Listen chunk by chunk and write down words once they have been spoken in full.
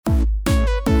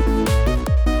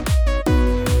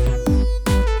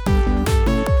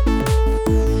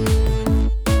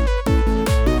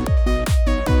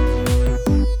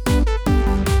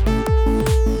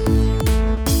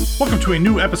to a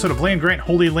new episode of Land Grant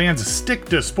Holy Land's Stick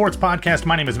to Sports podcast.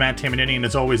 My name is Matt Tamanini, and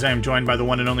as always, I am joined by the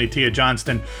one and only Tia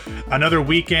Johnston. Another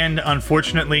weekend,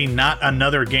 unfortunately, not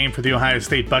another game for the Ohio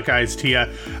State Buckeyes,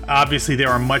 Tia. Obviously, there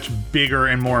are much bigger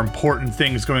and more important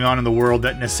things going on in the world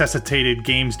that necessitated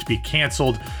games to be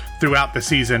canceled throughout the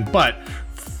season. But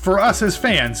for us as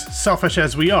fans, selfish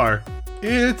as we are,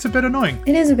 it's a bit annoying.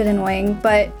 It is a bit annoying,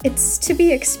 but it's to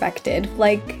be expected.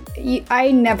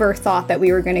 I never thought that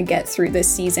we were going to get through this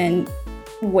season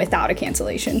without a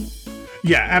cancellation.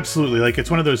 Yeah, absolutely.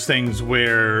 It's one of those things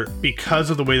where,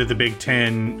 because of the way that the Big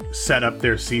Ten set up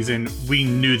their season, we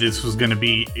knew this was going to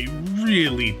be a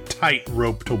really tight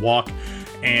rope to walk,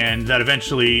 and that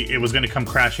eventually it was going to come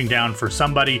crashing down for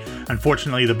somebody.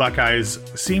 Unfortunately, the Buckeyes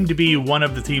seem to be one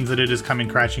of the teams that it is coming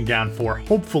crashing down for.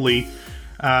 Hopefully,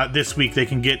 this week they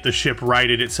can get the ship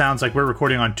righted. It sounds like we're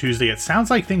recording on Tuesday. It sounds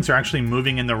like things are actually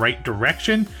moving in the right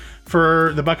direction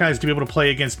for the Buckeyes to be able to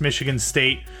play against Michigan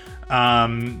State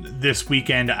this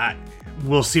weekend.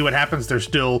 We'll see what happens. There's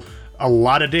still a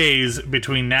lot of days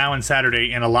between now and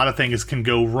Saturday, and a lot of things can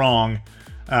go wrong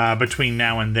between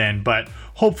now and then. But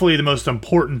hopefully the most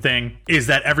important thing is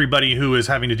that everybody who is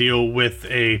having to deal with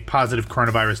a positive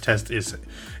coronavirus test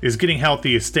is getting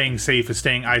healthy, is staying safe, is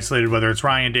staying isolated, whether it's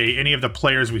Ryan Day, any of the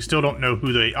players. We still don't know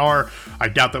who they are. I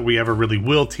doubt that we ever really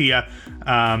will, Tia.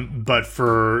 But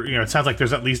it sounds like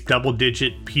there's at least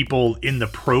double-digit people in the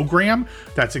program.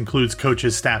 That includes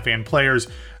coaches, staff, and players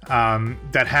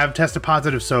that have tested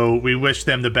positive, so we wish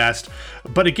them the best.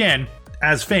 But again,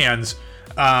 as fans,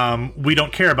 we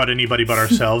don't care about anybody but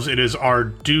ourselves. It is our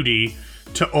duty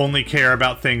to only care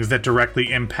about things that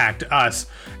directly impact us,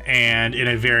 and in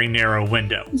a very narrow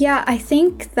window. Yeah, I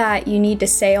think that you need to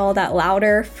say all that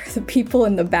louder for the people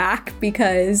in the back,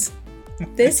 because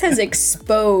this has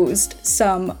exposed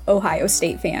some Ohio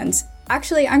State fans.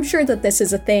 Actually, I'm sure that this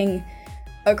is a thing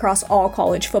across all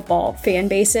college football fan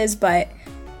bases, but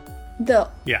the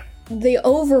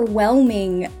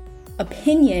overwhelming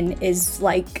opinion is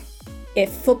if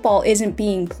football isn't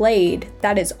being played,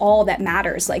 that is all that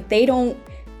matters.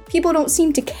 People don't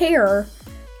seem to care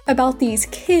about these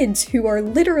kids who are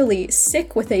literally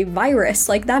sick with a virus.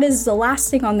 That is the last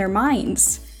thing on their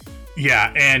minds.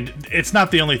 Yeah, and it's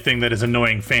not the only thing that is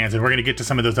annoying fans, and we're going to get to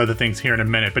some of those other things here in a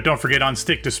minute. But don't forget, on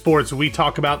Stick to Sports, we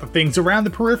talk about the things around the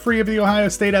periphery of the Ohio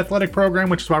State athletic program,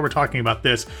 which is why we're talking about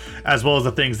this, as well as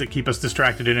the things that keep us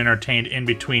distracted and entertained in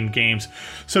between games.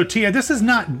 So, Tia, this is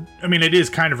not, it is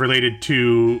kind of related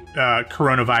to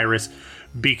coronavirus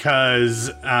because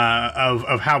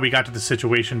of how we got to the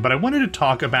situation, but I wanted to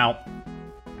talk about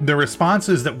the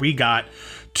responses that we got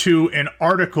to an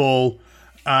article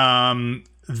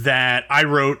that I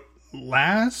wrote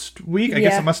last week. I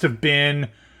guess it must have been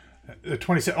the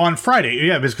 27th on Friday.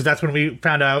 Yeah, because that's when we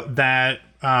found out that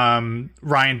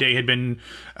Ryan Day had been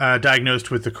diagnosed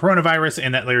with the coronavirus,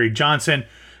 and that Larry Johnson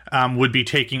would be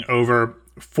taking over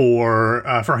for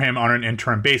him on an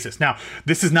interim basis. Now,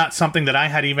 this is not something that I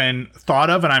had even thought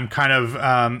of, and I'm kind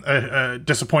of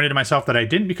disappointed in myself that I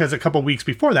didn't, because a couple weeks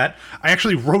before that, I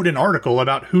actually wrote an article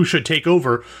about who should take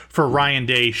over for Ryan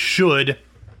Day should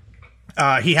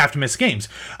he have to miss games.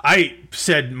 I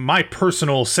said my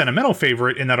personal sentimental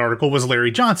favorite in that article was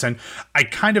Larry Johnson. I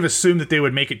kind of assumed that they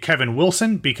would make it Kevin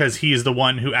Wilson, because he is the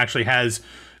one who actually has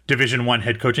Division I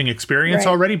head coaching experience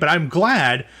already. But I'm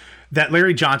glad that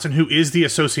Larry Johnson, who is the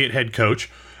associate head coach,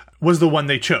 was the one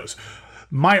they chose.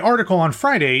 My article on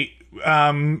Friday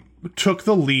took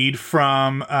the lead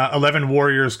from 11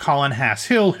 Warriors' Colin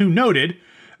Hass-Hill, who noted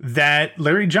that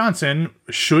Larry Johnson,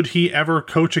 should he ever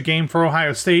coach a game for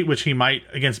Ohio State, which he might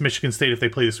against Michigan State if they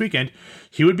play this weekend,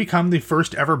 he would become the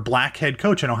first ever black head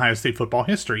coach in Ohio State football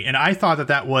history. And I thought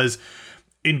that was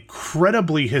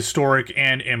incredibly historic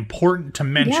and important to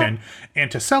mention and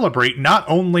to celebrate, not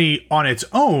only on its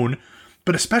own,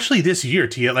 but especially this year,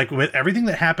 Tia, with everything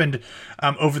that happened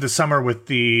over the summer with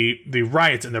the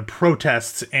riots and the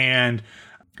protests and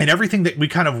everything that we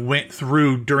kind of went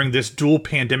through during this dual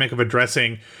pandemic of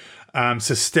addressing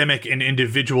systemic and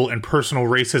individual and personal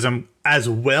racism, as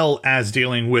well as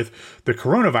dealing with the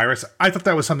coronavirus. I thought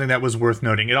that was something that was worth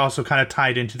noting. It also kind of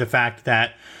tied into the fact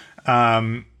that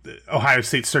Ohio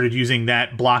State started using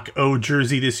that Block O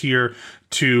jersey this year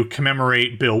to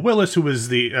commemorate Bill Willis, who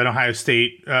was an Ohio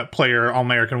State player,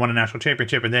 All-American, won a national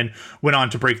championship, and then went on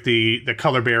to break the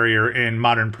color barrier in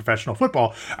modern professional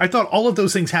football. I thought all of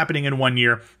those things happening in one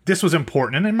year, this was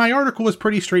important. And my article was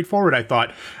pretty straightforward, I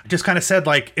thought. Just kind of said,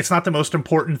 it's not the most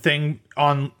important thing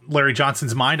on Larry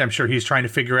Johnson's mind. I'm sure he's trying to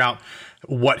figure out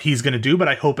what he's going to do, but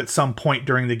I hope at some point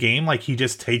during the game, he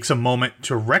just takes a moment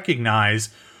to recognize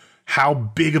how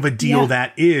big of a deal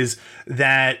that is,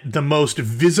 that the most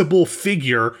visible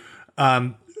figure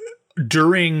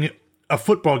during a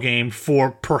football game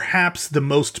for perhaps the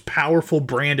most powerful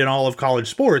brand in all of college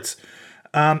sports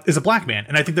is a black man.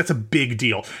 And I think that's a big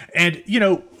deal. And, you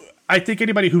know, I think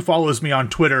anybody who follows me on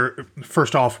Twitter,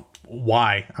 first off,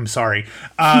 why? I'm sorry.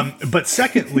 But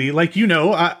secondly, like, you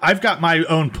know, I've got my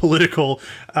own political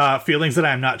feelings that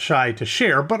I'm not shy to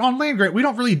share. But on land grant, we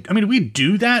don't really, I mean, we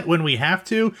do that when we have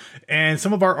to. And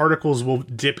some of our articles will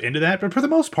dip into that. But for the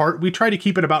most part, we try to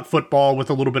keep it about football with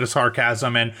a little bit of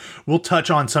sarcasm. And we'll touch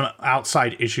on some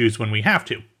outside issues when we have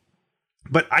to.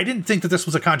 But I didn't think that this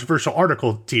was a controversial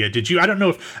article, Tia. Did you? I don't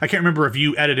know if, I can't remember if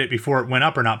you edited it before it went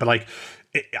up or not. But like,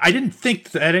 I didn't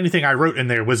think that anything I wrote in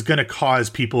there was going to cause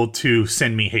people to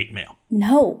send me hate mail.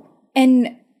 No.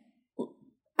 And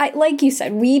like you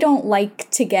said, we don't like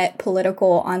to get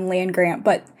political on land grant,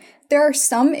 but there are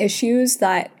some issues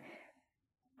that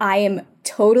I am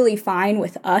totally fine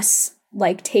with us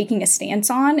like taking a stance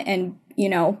on, and, you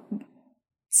know,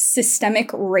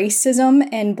 systemic racism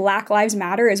and Black Lives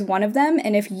Matter is one of them.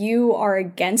 And if you are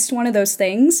against one of those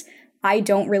things, I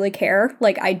don't really care.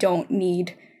 Like, I don't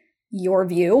need your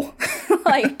view.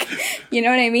 Like, you know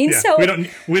what I mean? Yeah, so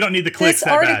we don't need the clicks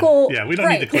that article, bad. Yeah, we don't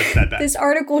need the clicks that bad. This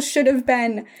article should have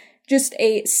been just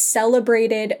a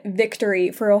celebrated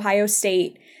victory for Ohio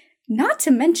State. Not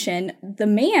to mention, the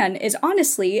man is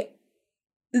honestly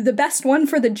the best one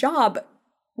for the job,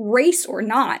 race or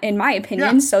not, in my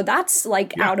opinion. Yeah. So that's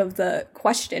like out of the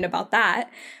question about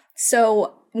that.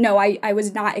 So no, I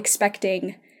was not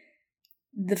expecting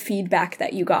the feedback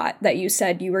that you got, that you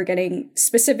said you were getting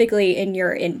specifically in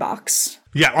your inbox.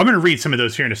 Yeah, I'm going to read some of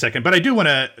those here in a second, but I do want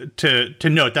to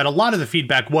note that a lot of the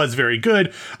feedback was very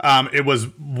good. It was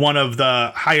one of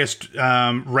the highest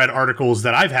read articles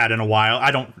that I've had in a while.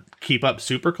 I don't keep up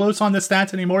super close on the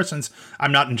stats anymore since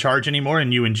I'm not in charge anymore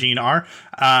and you and Gene are.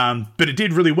 But it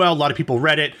did really well. A lot of people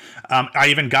read it. I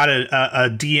even got a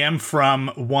DM from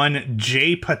one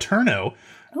Jay Paterno,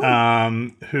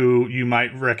 who you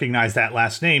might recognize that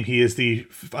last name. He is the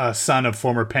son of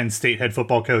former Penn State head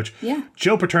football coach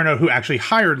Joe Paterno, who actually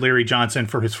hired Larry Johnson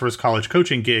for his first college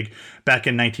coaching gig back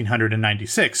in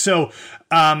 1996. So,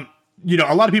 you know,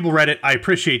 a lot of people read it. I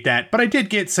appreciate that. But I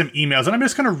did get some emails, and I'm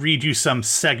just going to read you some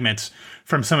segments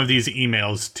from some of these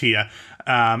emails, Tia.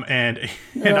 And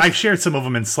I've shared some of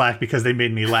them in Slack because they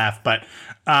made me laugh. But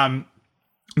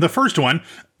the first one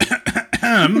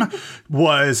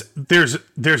was,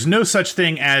 there's no such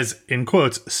thing as, in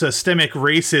quotes, systemic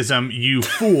racism, you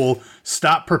fool.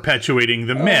 Stop perpetuating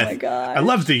the myth. Oh my God. I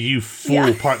love the you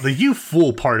fool part. The you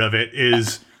fool part of it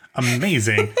is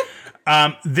amazing.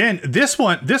 Then this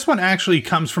one actually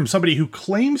comes from somebody who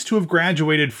claims to have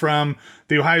graduated from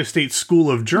the Ohio State School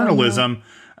of Journalism,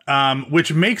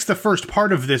 which makes the first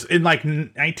part of this in like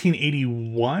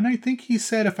 1981, I think he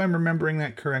said, if I'm remembering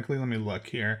that correctly. Let me look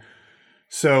here.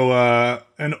 So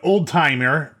an old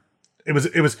timer. It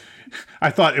was. I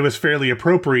thought it was fairly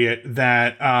appropriate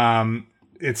that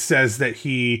it says that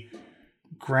he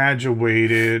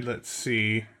graduated. Let's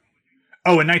see.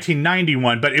 Oh, in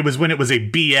 1991, but it was when it was a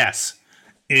BS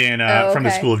in from the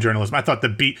School of Journalism. I thought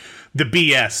the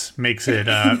BS makes it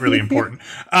really important.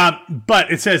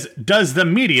 But it says, does the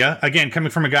media, again,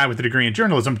 coming from a guy with a degree in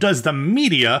journalism, does the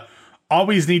media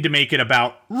always need to make it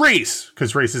about race?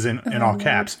 Because race is in all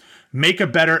caps. Make a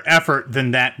better effort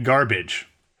than that garbage.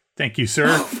 Thank you, sir.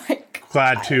 Oh my God.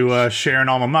 Glad to share an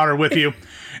alma mater with you.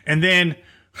 And then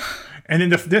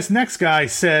this next guy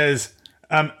says,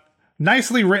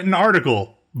 nicely written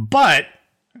article, but,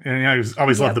 and I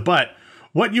always love the but,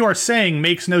 what you are saying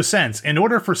makes no sense. In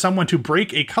order for someone to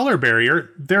break a color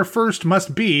barrier, there first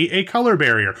must be a color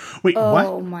barrier. Wait, what?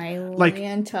 Oh my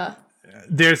Lanta.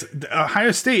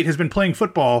 Ohio State has been playing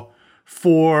football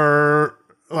for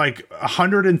like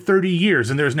 130 years,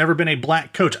 and there's never been a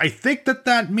black coach. I think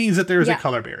that means that there's a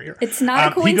color barrier. It's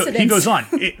not a coincidence. He goes on.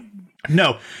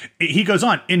 He goes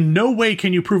on. In no way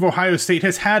can you prove Ohio State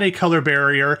has had a color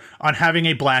barrier on having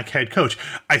a black head coach.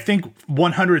 I think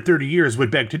 130 years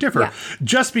would beg to differ. Yeah.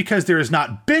 Just because there has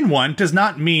not been one does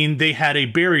not mean they had a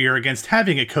barrier against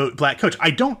having a black coach.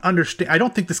 I don't understand. I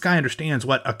don't think this guy understands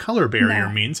what a color barrier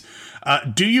means.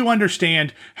 Do you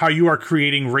understand how you are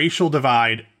creating racial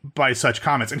divide by such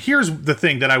comments? And here's the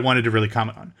thing that I wanted to really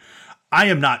comment on. I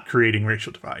am not creating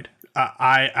racial divide.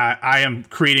 I am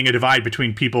creating a divide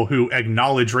between people who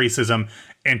acknowledge racism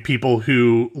and people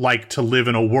who like to live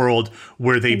in a world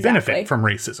where they benefit from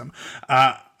racism.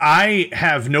 I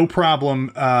have no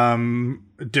problem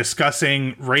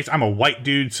discussing race. I'm a white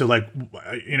dude, so like,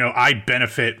 I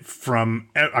benefit from,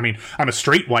 I'm a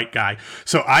straight white guy,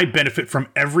 so I benefit from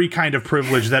every kind of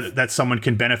privilege that someone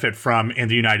can benefit from in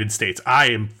the United States.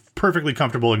 I am perfectly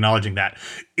comfortable acknowledging that.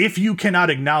 If you cannot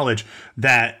acknowledge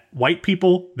that white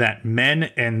people, that men,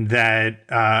 and that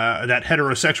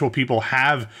heterosexual people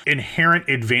have inherent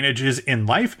advantages in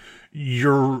life,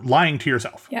 you're lying to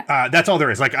yourself. Yeah. That's all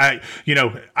there is. Like, I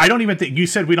don't even think, you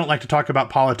said we don't like to talk about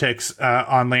politics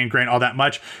on Land Grant all that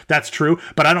much. That's true,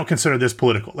 but I don't consider this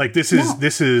political. Like, this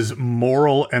is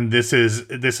moral, and this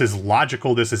is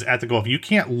logical. This is ethical. If you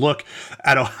can't look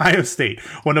at Ohio State,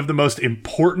 one of the most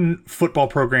important football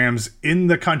programs in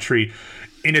the country,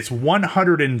 in its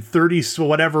 130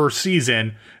 whatever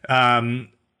season,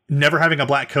 never having a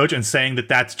black coach, and saying that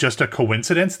that's just a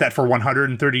coincidence, that for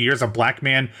 130 years a black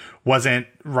man wasn't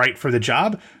right for the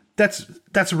job,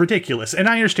 that's ridiculous. And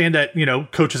I understand that,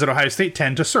 coaches at Ohio State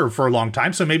tend to serve for a long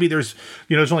time, so maybe there's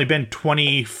only been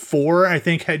 24, I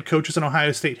think, head coaches in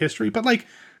Ohio State history, but like,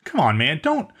 come on, man,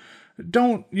 don't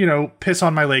piss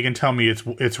on my leg and tell me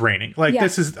it's raining. Like,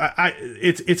 this is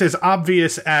it's as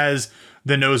obvious as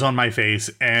the nose on my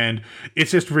face, and it's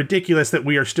just ridiculous that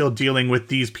we are still dealing with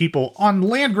these people on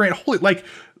land grant. Holy, like,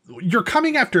 you're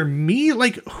coming after me?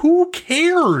 Like, who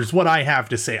cares what I have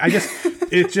to say?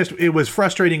 It was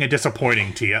frustrating and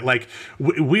disappointing, Tia. Like,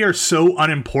 we are so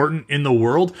unimportant in the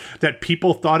world that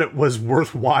people thought it was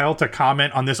worthwhile to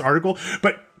comment on this article.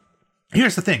 But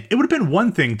here's the thing. It would have been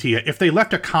one thing, Tia, if they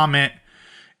left a comment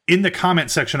in the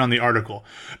comment section on the article.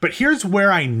 But here's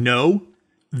where I know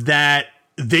that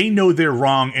they know they're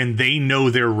wrong and they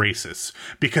know they're racist,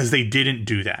 because they didn't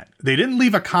do that. They didn't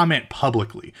leave a comment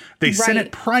publicly. They sent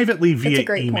it privately via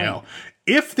email. Point.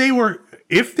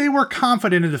 If they were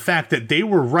confident in the fact that they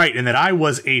were right and that I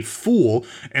was a fool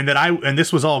and and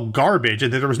this was all garbage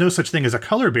and that there was no such thing as a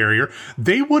color barrier,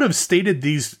 they would have stated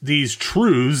these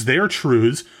truths, their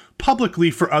truths,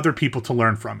 publicly for other people to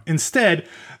learn from. Instead,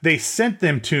 they sent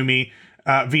them to me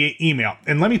via email.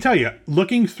 And let me tell you,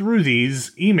 looking through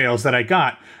these emails that I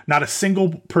got, not a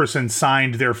single person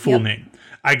signed their full name.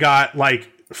 I got like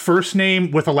first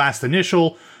name with a last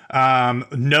initial,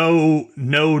 no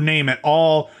name at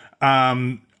all,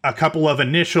 a couple of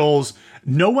initials.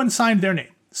 No one signed their name.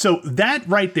 So that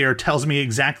right there tells me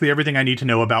exactly everything I need to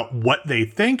know about what they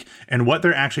think and what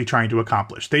they're actually trying to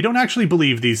accomplish. They don't actually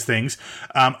believe these things,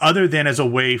 other than as a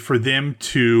way for them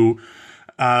to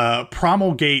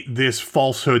promulgate this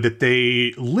falsehood that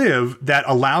they live that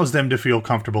allows them to feel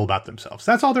comfortable about themselves.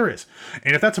 That's all there is.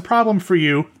 And if that's a problem for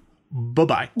you,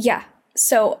 bye-bye. Yeah.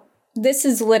 So this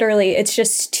is literally, it's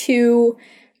just too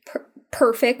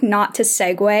perfect not to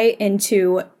segue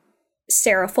into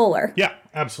Sarah Fuller. Yeah,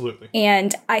 absolutely.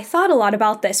 And I thought a lot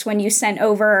about this when you sent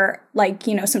over, like,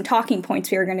 some talking points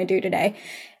we were going to do today.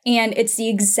 And it's the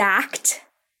exact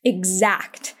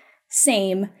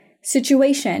same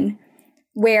situation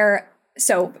where,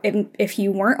 so if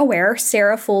you weren't aware,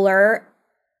 Sarah Fuller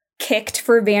kicked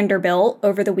for Vanderbilt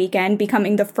over the weekend,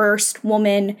 becoming the first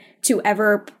woman to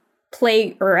ever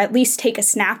play or at least take a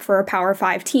snap for a Power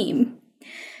 5 team.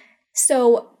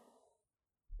 So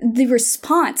the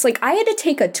response, like, I had to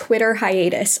take a Twitter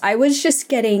hiatus. I was just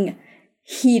getting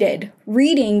heated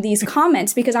reading these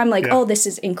comments because I'm like, oh, this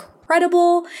is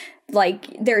incredible. Like,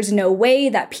 there's no way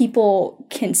that people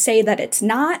can say that it's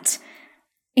not.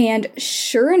 And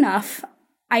sure enough,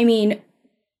 I mean,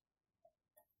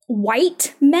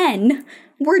 white men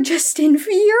were just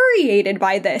infuriated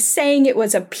by this, saying it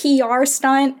was a PR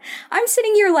stunt. I'm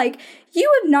sitting here like, you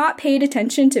have not paid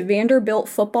attention to Vanderbilt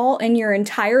football in your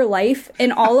entire life,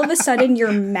 and all of a sudden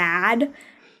you're mad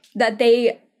that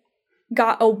they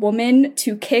got a woman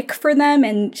to kick for them,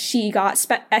 and she got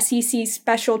SEC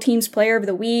Special Teams Player of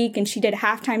the Week, and she did a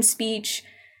halftime speech.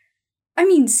 I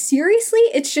mean, seriously?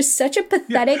 It's just such a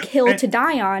pathetic hill to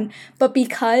die on, but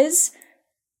because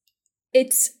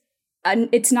it's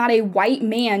not a white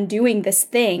man doing this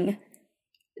thing,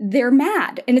 they're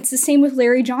mad. And it's the same with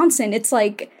Larry Johnson. It's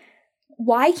like,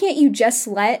 why can't you just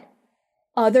let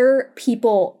other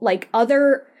people, like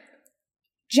other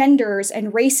genders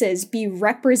and races, be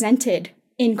represented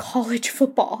in college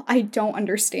football? I don't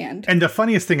understand. And the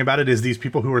funniest thing about it is these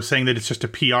people who are saying that it's just a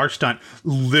PR stunt,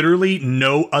 literally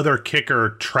no other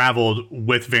kicker traveled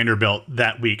with Vanderbilt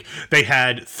that week. They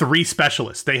had 3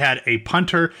 specialists. They had a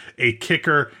punter, a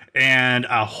kicker, and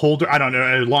a holder, I don't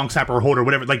know, a long snapper or holder,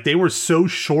 whatever. Like, they were so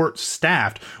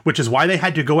short-staffed, which is why they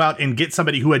had to go out and get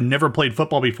somebody who had never played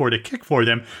football before to kick for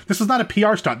them. This was not a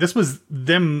PR stunt. This was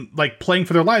them, like, playing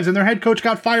for their lives, and their head coach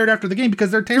got fired after the game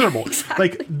because they're terrible. Exactly.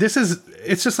 Like,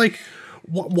 it's just like,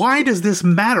 why does this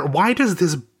matter? Why does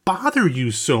this bother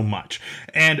you so much?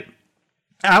 And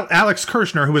Alex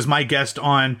Kirshner, who was my guest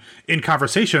on In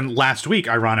Conversation last week,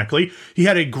 ironically, he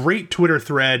had a great Twitter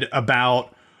thread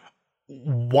about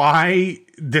why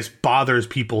this bothers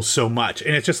people so much.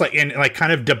 And it's just like, and like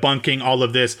kind of debunking all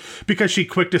of this, because she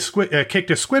kicked a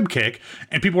squib kick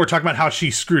and people were talking about how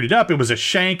she screwed it up. It was a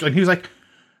shank. And he was like,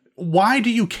 why do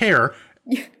you care?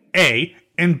 A,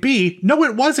 and B, no,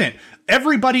 it wasn't.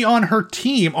 Everybody on her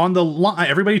team on the line,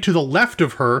 everybody to the left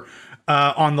of her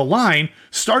on the line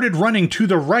started running to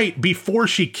the right before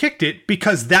she kicked it,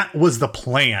 because that was the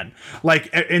plan. Like,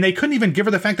 and they couldn't even give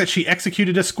her the fact that she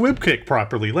executed a squib kick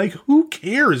properly. Like, who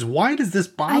cares? Why does this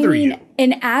bother you?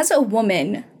 And as a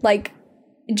woman, like,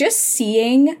 just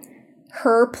seeing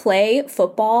her play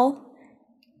football,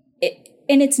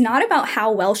 and it's not about how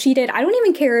well she did. I don't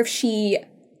even care if she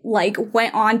like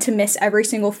went on to miss every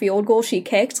single field goal she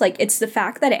kicked. Like, it's the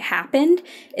fact that it happened.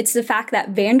 It's the fact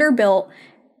that Vanderbilt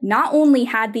not only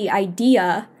had the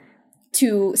idea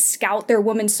to scout their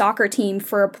women's soccer team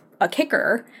for a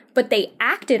kicker, but they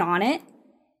acted on it,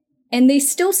 and they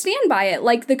still stand by it.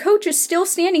 Like, the coach is still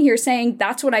standing here saying,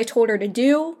 that's what I told her to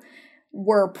do.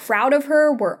 We're proud of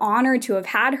her. We're honored to have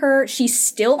had her. She's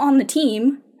still on the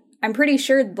team. I'm pretty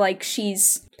sure, like,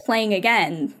 she's playing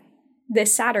again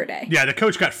this Saturday. Yeah, the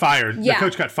coach got fired. Yeah. The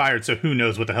coach got fired, so who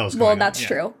knows what the hell's going on. Well, that's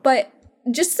true. But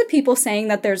just the people saying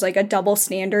that there's, like, a double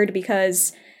standard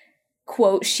because,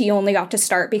 quote, she only got to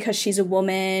start because she's a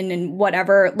woman and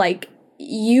whatever, like,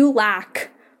 you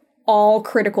lack all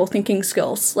critical thinking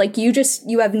skills. Like, you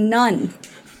have none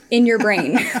in your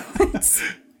brain.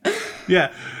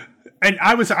 Yeah. And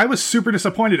I was super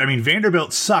disappointed. I mean,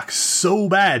 Vanderbilt sucks so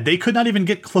bad. They could not even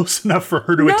get close enough for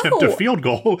her to attempt a field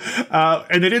goal.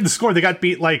 And they didn't score. They got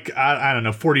beat like, I don't know,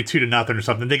 42-0 or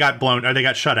something. They got they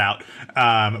got shut out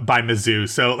by Mizzou.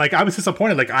 So, like, I was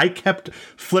disappointed. Like, I kept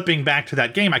flipping back to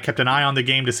that game. I kept an eye on the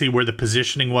game to see where the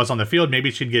positioning was on the field. Maybe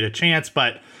she'd get a chance,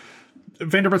 but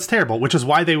Vanderbilt's terrible, which is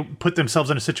why they put themselves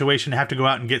in a situation to have to go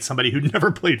out and get somebody who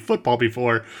never played football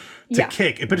before to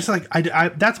kick. But it's like, I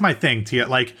that's my thing, Tia.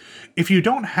 Like, if you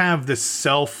don't have the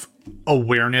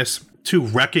self-awareness to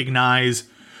recognize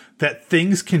that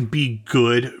things can be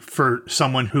good for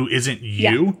someone who isn't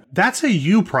you, that's a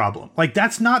you problem. Like,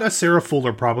 that's not a Sarah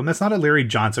Fuller problem. That's not a Larry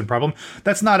Johnson problem.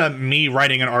 That's not a me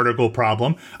writing an article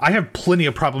problem. I have plenty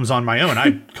of problems on my own.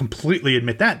 I completely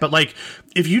admit that. But, like,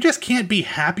 if you just can't be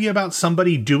happy about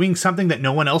somebody doing something that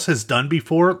no one else has done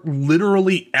before,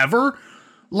 literally ever,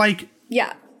 like,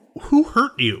 who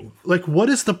hurt you? Like, what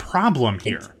is the problem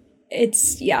here?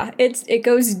 It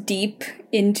goes deep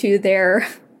into their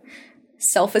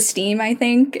self-esteem, I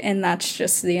think, and that's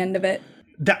just the end of it.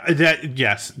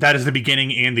 Yes, that is the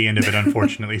beginning and the end of it,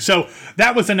 unfortunately. So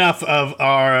that was enough of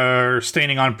our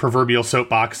standing on proverbial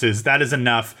soapboxes. That is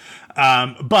enough.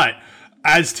 But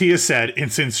as Tia said,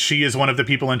 and since she is one of the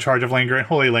people in charge of Land Grant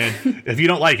Holy Land, if you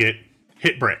don't like it,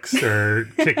 hit bricks or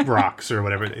kick rocks or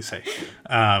whatever they say.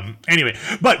 Anyway,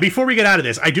 but before we get out of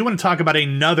this, I do want to talk about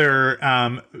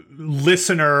another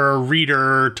listener,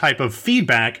 reader type of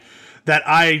feedback that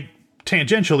I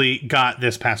tangentially got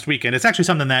this past weekend. It's actually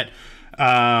something that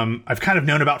I've kind of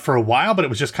known about for a while, but it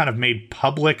was just kind of made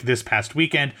public this past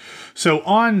weekend. So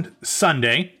on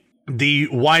Sunday, the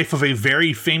wife of a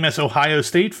very famous Ohio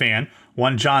State fan,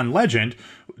 one John Legend,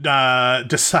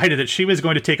 decided that she was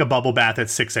going to take a bubble bath at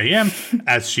 6 a.m.,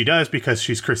 as she does, because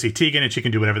she's Chrissy Teigen and she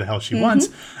can do whatever the hell she wants,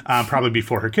 probably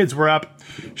before her kids were up.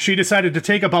 She decided to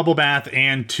take a bubble bath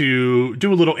and to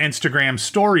do a little Instagram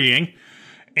storying.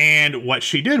 And what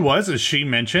she did is she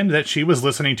mentioned that she was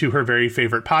listening to her very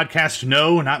favorite podcast.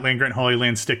 No, not Land Grant Holy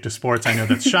Land, Stick to Sports. I know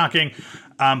that's shocking.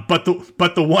 But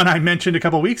the one I mentioned a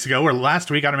couple weeks ago, or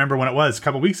last week, I don't remember when it was, a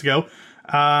couple weeks ago,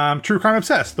 True Crime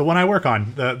Obsessed, the one I work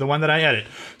on, the one that I edit.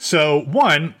 So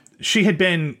one, she had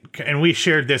been, and we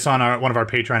shared this on one of our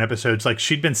Patreon episodes, like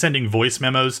she'd been sending voice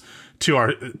memos to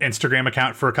our Instagram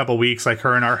account for a couple weeks. Like,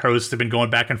 her and our host have been going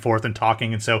back and forth and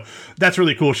talking. And so that's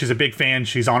really cool. She's a big fan.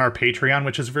 She's on our Patreon,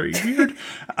 which is very weird.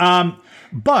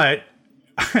 But,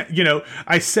 you know,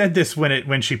 I said this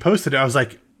when she posted it, I was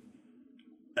like,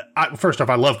 first off,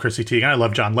 I love Chrissy Teigen. I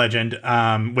love John Legend,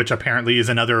 which apparently is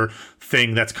another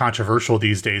thing that's controversial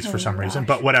these days for some reason,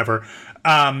 but whatever.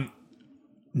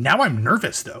 Now I'm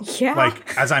nervous though. Yeah.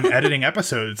 Like, as I'm editing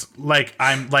episodes,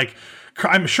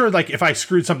 I'm sure, like, if I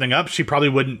screwed something up, she probably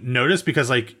wouldn't notice, because,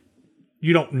 like,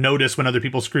 you don't notice when other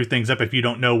people screw things up if you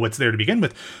don't know what's there to begin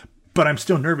with. But I'm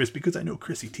still nervous because I know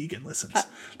Chrissy Teigen listens.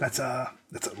 That's a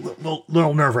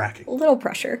little nerve-wracking. A little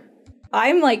pressure.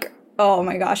 I'm like, oh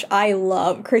my gosh, I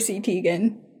love Chrissy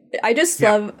Teigen. I just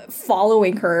love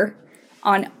following her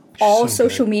on all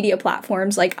social media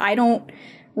platforms. Like, I don't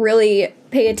really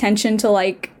pay attention to,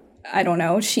 like, I don't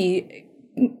know, she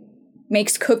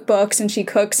makes cookbooks and she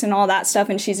cooks and all that stuff,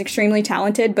 and she's extremely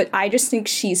talented, but I just think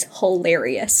she's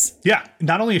hilarious. Yeah,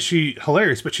 not only is she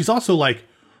hilarious, but she's also, like,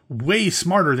 way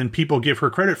smarter than people give her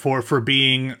credit for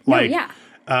being, like,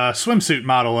 a swimsuit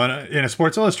model and in a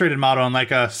Sports Illustrated model and,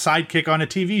 like, a sidekick on a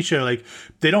TV show. Like,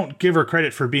 they don't give her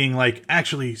credit for being, like,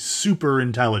 actually super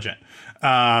intelligent.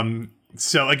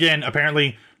 So, again,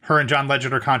 apparently her and John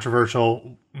Legend are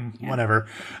controversial, whatever.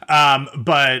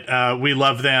 But we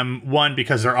love them, one,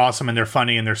 because they're awesome and they're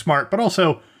funny and they're smart, but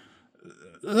also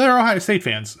they're Ohio State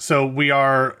fans. So we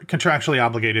are contractually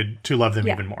obligated to love them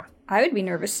even more. I would be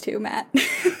nervous too, Matt.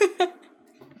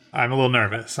 I'm a little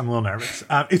nervous.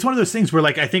 It's one of those things where,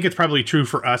 like, I think it's probably true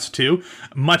for us too.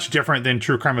 Much different than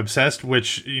True Crime Obsessed,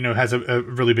 which, you know, has a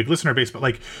really big listener base. But,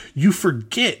 like, you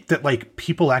forget that, like,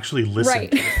 people actually listen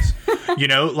to this. You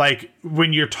know, like,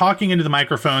 when you're talking into the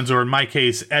microphones, or in my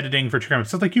case, editing for True Crime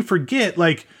Obsessed, like, you forget,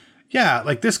 like, yeah,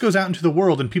 like, this goes out into the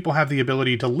world and people have the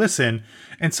ability to listen.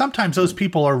 And sometimes those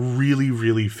people are really,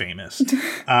 really famous.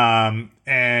 And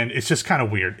it's just kind of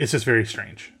weird. It's just very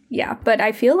strange. Yeah, but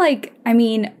I feel like, I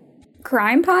mean,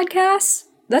 crime podcasts,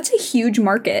 that's a huge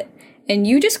market. And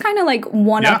you just kind of, like,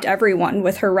 one-upped everyone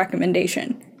with her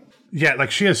recommendation. Yeah,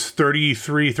 like, she has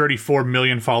 34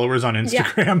 million followers on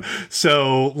Instagram. Yeah.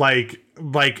 So, like,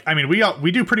 I mean,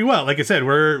 we do pretty well. Like I said,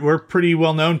 we're pretty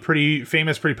well known, pretty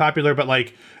famous, pretty popular. But,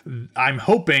 like, I'm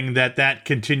hoping that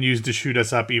continues to shoot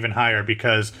us up even higher,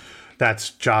 because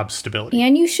that's job stability.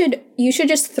 And you should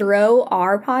just throw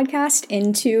our podcast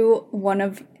into one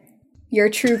of your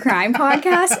true crime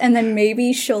podcasts, and then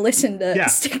maybe she'll listen to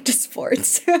Stick to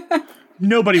Sports.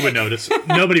 Nobody would notice.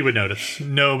 Nobody would notice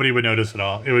at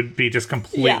all. It would be just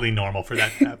completely normal for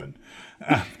that to happen.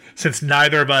 Since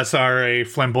neither of us are a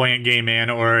flamboyant gay man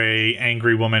or a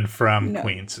angry woman from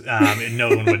Queens, no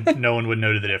one would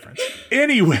know the difference.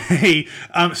 Anyway,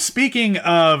 speaking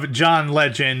of John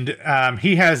Legend,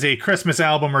 he has a Christmas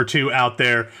album or two out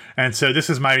there, and so this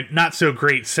is my not so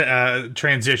great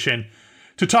transition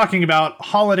to talking about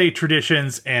holiday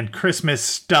traditions and Christmas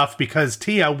stuff, because,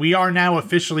 Tia, we are now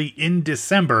officially in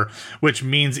December, which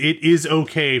means it is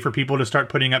okay for people to start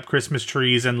putting up Christmas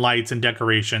trees and lights and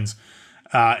decorations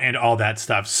and all that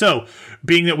stuff. So,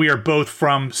 being that we are both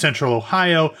from Central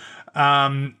Ohio,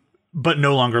 but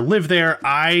no longer live there,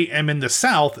 I am in the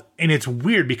South, and it's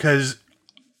weird because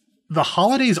the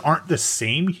holidays aren't the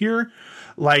same here.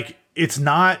 Like, it's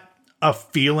not a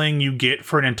feeling you get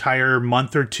for an entire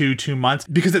month or 2 months,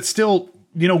 because it's still,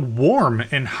 you know, warm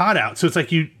and hot out. So it's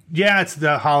like it's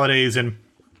the holidays and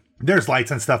there's lights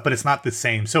and stuff, but it's not the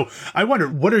same. So I wonder,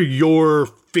 what are your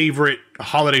favorite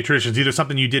holiday traditions? Either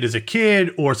something you did as a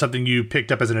kid or something you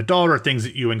picked up as an adult, or things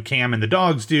that you and Cam and the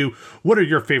dogs do. What are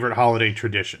your favorite holiday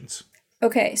traditions?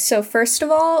 Okay, so first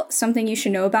of all, something you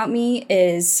should know about me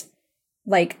is,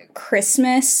 like,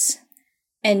 Christmas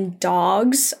and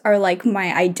dogs are, like,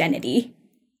 my identity.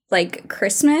 Like,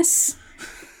 Christmas,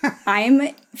 I'm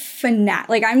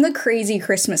I'm the crazy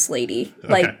Christmas lady.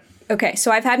 Okay. Like, okay,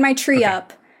 so I've had my tree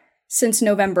up since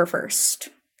November 1st,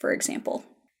 for example.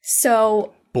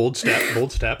 So bold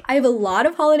step. I have a lot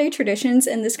of holiday traditions,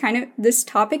 and this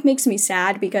topic makes me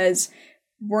sad because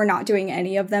we're not doing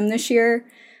any of them this year.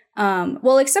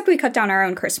 Well, except we cut down our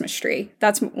own Christmas tree.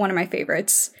 That's one of my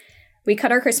favorites. We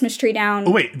cut our Christmas tree down.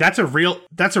 Oh, wait, that's a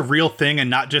real thing and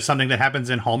not just something that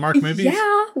happens in Hallmark movies?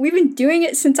 Yeah, we've been doing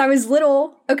it since I was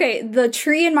little. Okay, the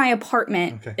tree in my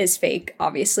apartment is fake,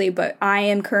 obviously, but I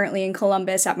am currently in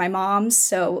Columbus at my mom's,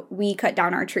 so we cut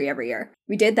down our tree every year.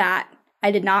 We did that.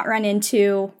 I did not run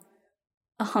into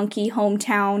a hunky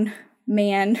hometown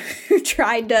man who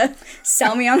tried to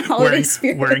sell me on holiday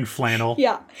spirit. Wearing flannel.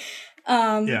 Yeah.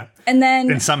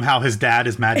 And somehow his dad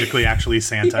is magically actually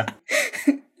Santa.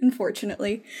 Yeah.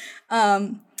 Unfortunately.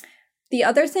 The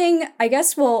other thing, I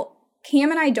guess, well,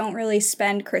 Cam and I don't really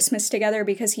spend Christmas together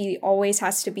because he always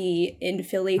has to be in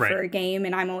Philly for a game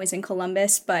and I'm always in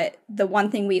Columbus. But the one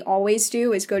thing we always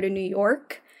do is go to New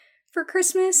York for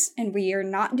Christmas, and we are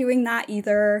not doing that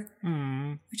either,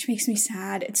 which makes me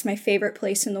sad. It's my favorite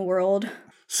place in the world.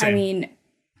 Same. I mean,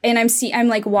 and I'm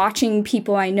like watching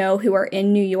people I know who are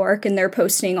in New York, and they're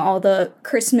posting all the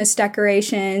Christmas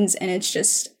decorations, and it's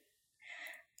just,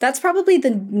 that's probably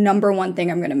the number one thing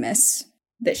I'm going to miss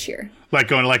this year. Like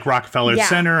going to like Rockefeller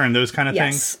Center and those kind of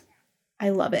things? I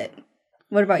love it.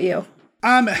 What about you?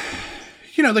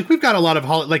 You know, like we've got a lot of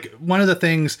like one of the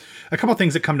things, a couple of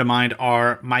things that come to mind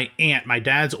are my aunt, my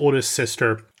dad's oldest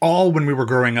sister, all when we were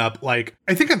growing up. Like,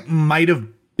 I think it might have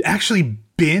actually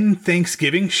been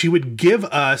Thanksgiving. She would give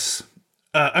us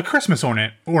a Christmas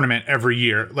ornament every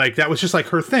year. Like that was just like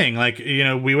her thing. Like, you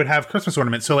know, we would have Christmas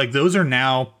ornaments. So like those are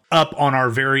now up on our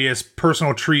various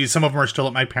personal trees. Some of them are still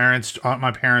at my parents'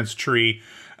 tree.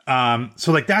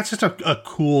 So like that's just a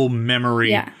cool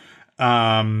memory. Yeah.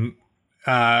 But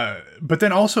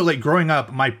then also like growing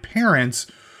up, my parents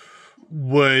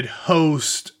would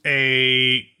host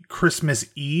a Christmas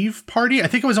Eve party. I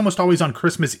think it was almost always on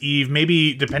Christmas Eve,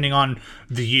 maybe depending on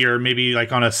the year, maybe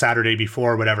like on a Saturday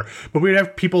before or whatever. But we'd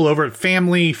have people over,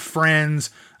 family, friends.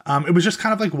 It was just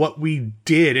kind of like what we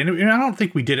did. And I don't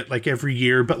think we did it like every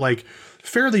year, but like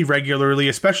fairly regularly,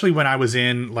 especially when I was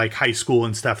in like high school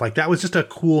and stuff. Like that was just a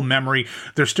cool memory.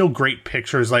 There's still great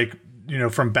pictures like, you know,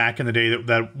 from back in the day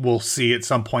that we'll see at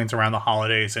some points around the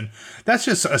holidays. And that's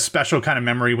just a special kind of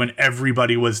memory when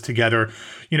everybody was together.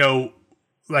 You know,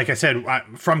 like I said,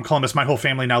 from Columbus, my whole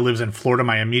family now lives in Florida.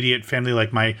 My immediate family,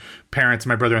 like my parents,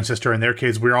 my brother and sister and their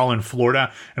kids, we're all in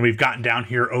Florida, and we've gotten down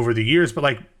here over the years. But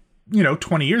like, you know,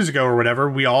 20 years ago or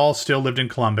whatever, we all still lived in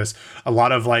Columbus. A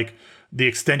lot of like the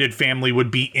extended family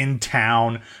would be in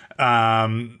town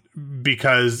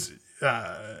because,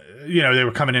 you know, they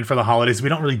were coming in for the holidays. We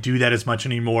don't really do that as much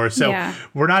anymore. So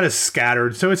we're not as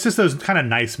scattered. So it's just those kind of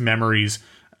nice memories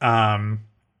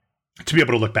to be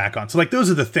able to look back on. So like those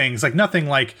are the things, like nothing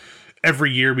like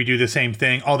every year we do the same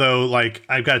thing. Although like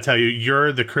I've got to tell you,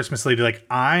 you're the Christmas lady. Like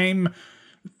I'm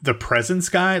the presents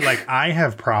guy. Like I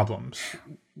have problems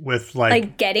with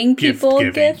like getting people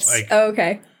gifts. Like, oh,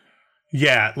 okay.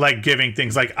 Yeah, like giving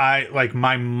things. Like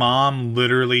my mom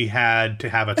literally had to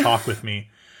have a talk with me.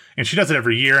 And she does it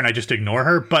every year, and I just ignore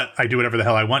her. But I do whatever the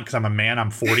hell I want because I'm a man.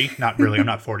 I'm 40. Not really. I'm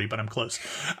not 40, but I'm close.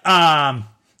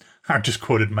 I just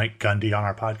quoted Mike Gundy on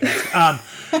our podcast.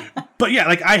 But yeah,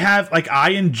 like I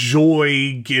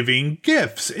enjoy giving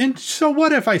gifts. And so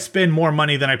what if I spend more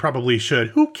money than I probably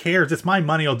should? Who cares? It's my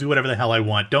money. I'll do whatever the hell I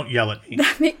want. Don't yell at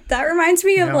me. That reminds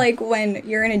me of like when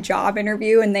you're in a job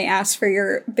interview and they ask for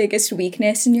your biggest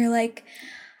weakness and you're like,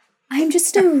 I'm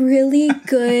just a really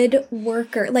good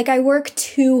worker. Like I work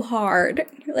too hard.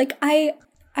 Like I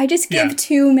just give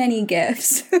too many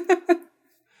gifts.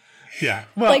 Yeah.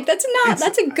 Well, like that's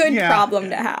a good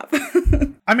problem to have.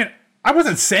 I mean, I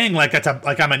wasn't saying like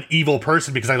I'm an evil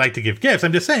person because I like to give gifts.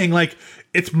 I'm just saying like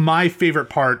it's my favorite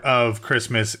part of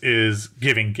Christmas is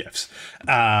giving gifts.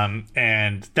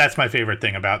 And that's my favorite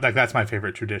thing about like that's my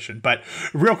favorite tradition. But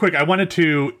real quick, I wanted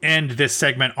to end this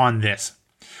segment on this.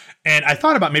 And I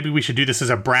thought about maybe we should do this as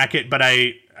a bracket, but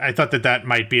I thought that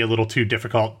might be a little too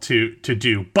difficult to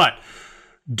do. But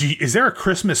is there a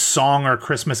Christmas song or a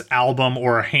Christmas album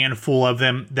or a handful of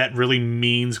them that really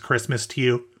means Christmas to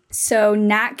you? So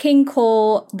Nat King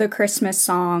Cole, The Christmas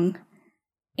Song,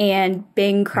 and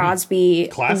Bing Crosby,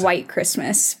 White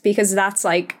Christmas, because that's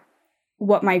like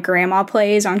what my grandma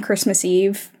plays on Christmas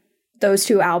Eve, those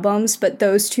two albums, but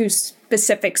those two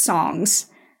specific songs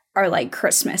are like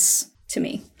Christmas to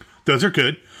me. Those are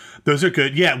good.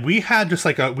 Yeah, we had just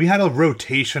like a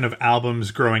rotation of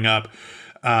albums growing up.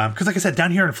 Because like I said, down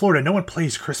here in Florida, no one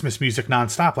plays Christmas music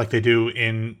nonstop like they do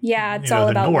in it's all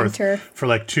about north winter for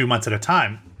like 2 months at a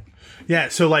time. Yeah,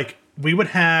 so like we would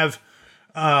have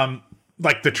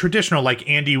like the traditional like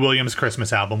Andy Williams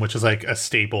Christmas album, which is like a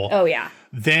staple. Oh yeah.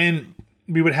 Then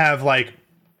we would have like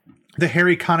the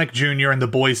Harry Connick Jr. and the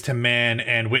Boyz II Men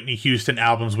and Whitney Houston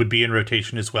albums would be in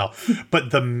rotation as well.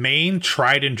 But the main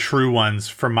tried and true ones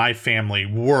for my family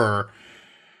were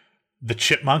the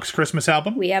Chipmunks Christmas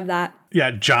album. We have that.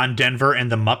 Yeah, John Denver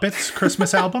and the Muppets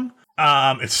Christmas album.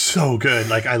 It's so good.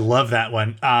 Like, I love that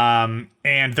one.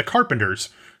 And the Carpenters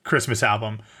Christmas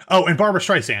album. Oh, and Barbra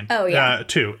Streisand. Oh, yeah.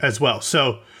 Too, as well.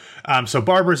 So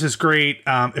Barbara's is great.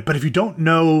 But if you don't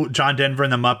know John Denver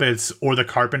and the Muppets or the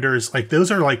Carpenters, like, those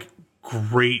are, like,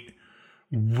 great,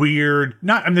 weird...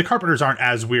 the Carpenters aren't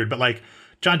as weird, but, like,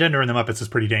 John Denver and the Muppets is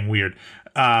pretty dang weird.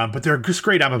 But they're just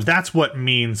great albums. That's what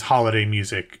means holiday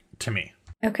music to me.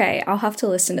 Okay, I'll have to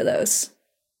listen to those.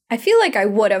 I feel like I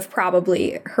would have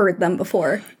probably heard them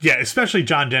before. Yeah, especially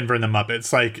John Denver and the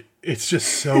Muppets. Like, it's just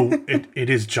so... it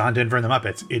is John Denver and the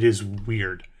Muppets. It is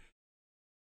weird.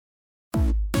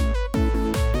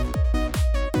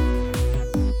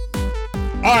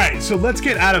 All right, so let's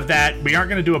get out of that. We aren't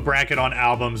going to do a bracket on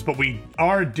albums, but we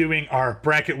are doing our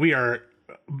bracket. We are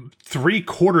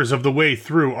 3/4 of the way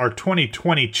through our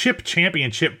 2020 Chip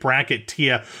Championship bracket,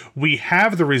 Tia. We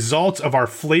have the results of our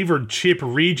flavored chip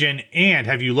region, and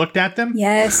have you looked at them?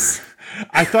 Yes.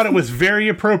 I thought it was very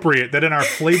appropriate that in our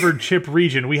flavored chip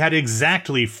region, we had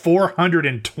exactly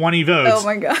 420 votes. Oh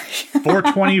my gosh.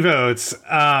 420 votes.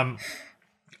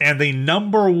 And the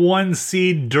number 1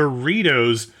 seed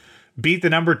Doritos beat the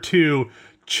number 2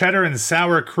 cheddar and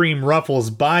sour cream Ruffles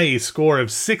by a score of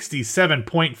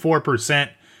 67.4%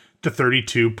 to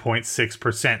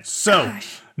 32.6%. So,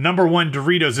 Gosh. Number 1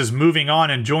 Doritos is moving on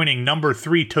and joining number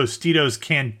 3 Tostitos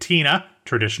Cantina,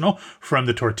 traditional, from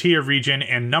the tortilla region,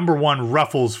 and number 1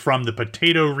 Ruffles from the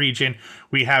potato region.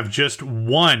 We have just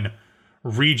one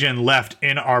region left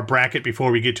in our bracket before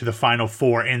we get to the final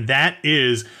 4, and that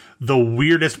is the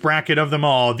weirdest bracket of them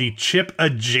all, the chip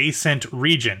adjacent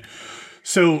region.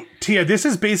 So, Tia, this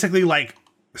is basically like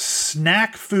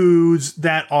snack foods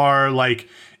that are like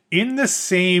in the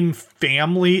same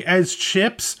family as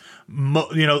chips,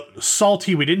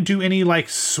 salty. We didn't do any like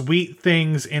sweet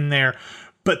things in there,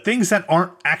 but things that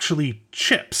aren't actually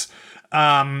chips.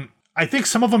 I think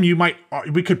some of them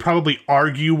we could probably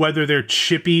argue whether they're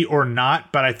chippy or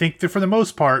not, but I think that for the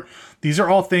most part, these are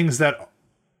all things that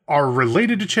are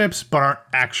related to chips, but aren't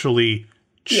actually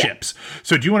chips. Yeah.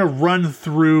 So do you want to run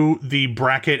through the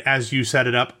bracket as you set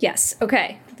it up? Yes.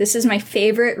 Okay. This is my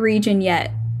favorite region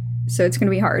yet, so it's going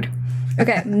to be hard.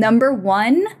 Okay. Number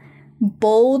 1,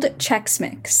 bold Chex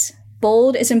Mix.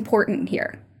 Bold is important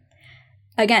here.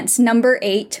 Against number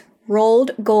 8,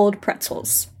 rolled gold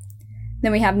pretzels.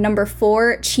 Then we have number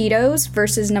 4, Cheetos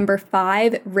versus number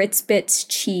 5, Ritz Bits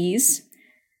cheese.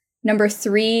 Number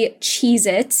 3,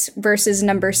 Cheez-Its versus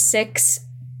number 6,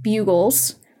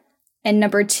 Bugles. And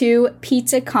number 2,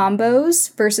 Pizza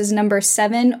Combos versus number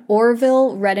 7,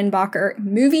 Orville Redenbacher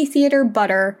movie theater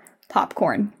butter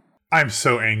popcorn. I'm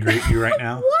so angry at you right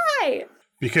now. Why?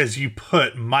 Because you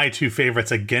put my 2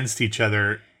 favorites against each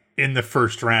other in the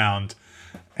first round,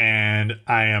 and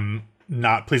I am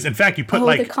not pleased. In fact, you put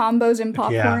the combos and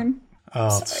popcorn. Yeah.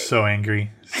 Oh, so angry.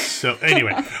 So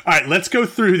anyway, all right, let's go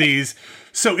through these.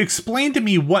 So explain to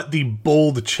me what the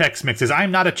bold Chex Mix is.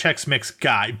 I'm not a Chex Mix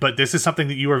guy, but this is something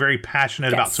that you are very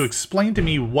passionate about. So explain to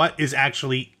me what is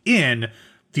actually in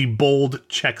the bold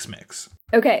Chex Mix.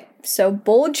 Okay, so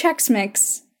bold Chex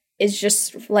Mix is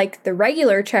just like the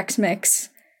regular Chex Mix,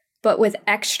 but with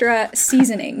extra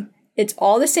seasoning. It's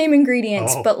all the same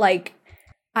ingredients, but like,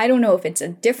 I don't know if it's a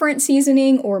different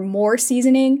seasoning or more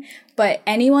seasoning, but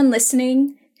anyone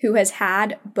listening who has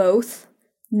had both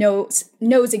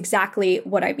knows exactly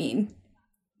what I mean.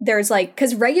 There's like,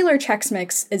 because regular Chex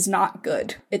Mix is not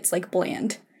good. It's like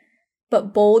bland.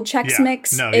 But bold Chex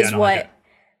Mix is what,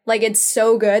 like it's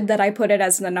so good that I put it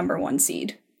as the number 1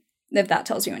 seed, if that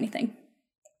tells you anything.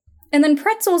 And then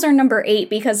pretzels are number 8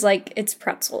 because like it's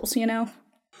pretzels, you know?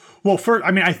 Well,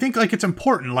 I think like it's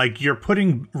important, like you're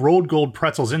putting rolled gold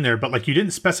pretzels in there, but like you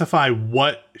didn't specify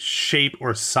what shape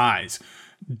or size.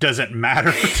 Does it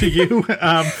matter to you?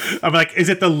 I'm like, is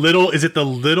it the little like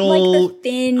the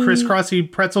thin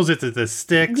crisscrossy pretzels? Is it the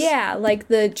sticks? Yeah, like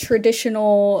the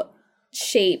traditional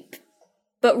shape.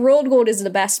 But rolled gold is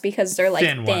the best because they're like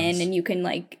thin and you can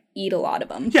like eat a lot of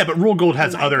them. Yeah, but rolled gold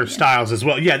has other styles as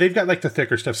well. Yeah, they've got like the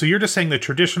thicker stuff. So you're just saying the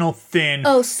traditional thin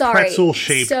pretzel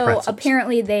shaped pretzels. So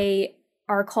apparently they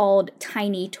are called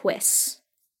tiny twists.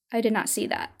 I did not see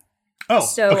that. Oh,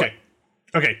 so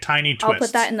okay, tiny twists. I'll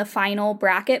put that in the final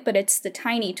bracket, but it's the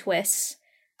tiny twists.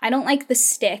 I don't like the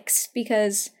sticks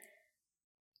because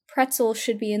pretzels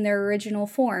should be in their original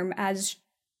form as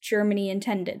Germany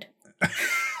intended.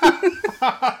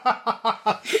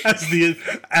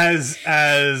 as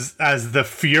the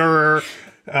Führer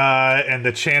and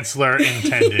the Chancellor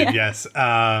intended. Yes.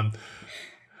 Oh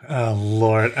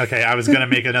Lord. Okay, I was gonna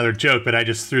make another joke, but I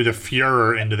just threw the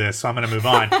Führer into this, so I'm gonna move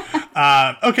on.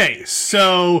 Okay,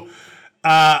 so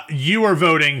you are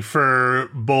voting for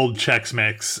bold Chex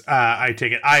Mix. I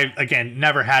take it. I again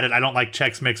never had it. I don't like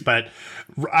Chex Mix, but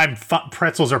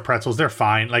pretzels are pretzels. They're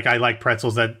fine. Like I like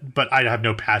pretzels, but I have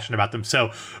no passion about them.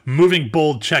 So moving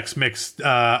bold Chex Mix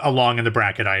along in the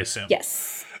bracket, I assume.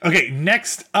 Yes. Okay.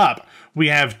 Next up, we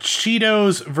have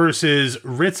Cheetos versus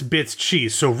Ritz Bits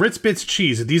cheese. So Ritz Bits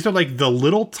cheese, these are like the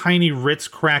little tiny Ritz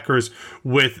crackers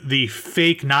with the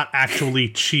fake, not actually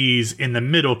cheese in the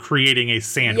middle, creating a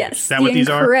sandwich. Yes, is that what these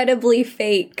are? Incredibly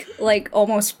fake, like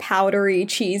almost powdery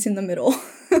cheese in the middle.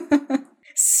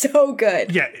 So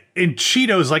good. Yeah, in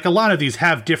Cheetos, like a lot of these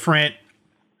have different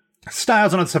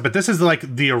styles and stuff, but this is like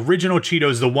the original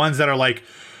Cheetos, the ones that are like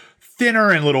thinner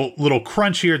and little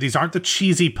crunchier. These aren't the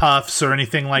cheesy puffs or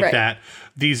anything like that.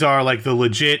 These are like the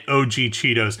legit OG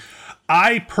Cheetos.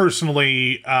 I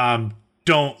personally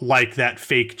don't like that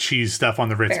fake cheese stuff on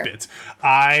the Ritz Bits.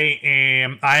 I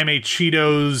am a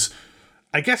Cheetos,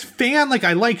 I guess, fan. Like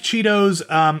I like Cheetos.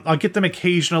 I'll get them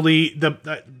occasionally.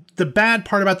 The bad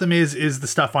part about them is the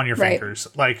stuff on your fingers.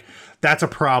 Like that's a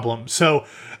problem. So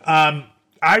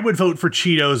I would vote for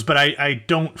Cheetos, but I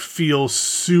don't feel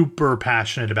super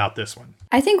passionate about this one.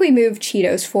 I think we move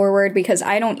Cheetos forward because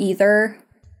I don't either.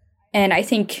 And I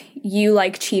think you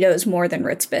like Cheetos more than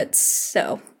Ritz Bits,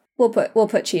 so we'll put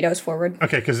Cheetos forward.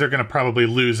 Okay, because they're going to probably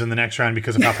lose in the next round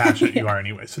because of how passionate you are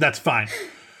anyway. So that's fine.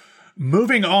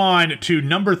 Moving on to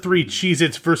number 3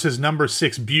 Cheez-Its versus number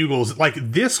 6 Bugles. Like,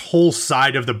 this whole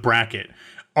side of the bracket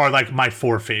are like my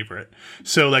 4 favorite.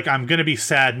 So like, I'm going to be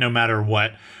sad no matter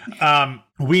what.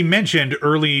 We mentioned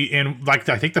early in, like,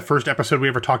 I think the first episode we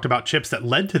ever talked about chips that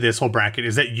led to this whole bracket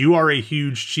is that you are a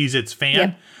huge Cheez-Its fan.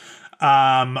 Yep.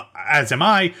 As am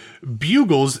I.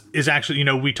 Bugles is actually, you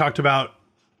know, we talked about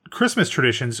Christmas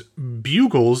traditions.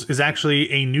 Bugles is actually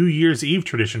a New Year's Eve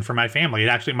tradition for my family. It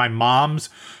actually, my mom's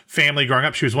family growing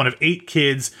up, she was one of 8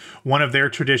 kids. One of their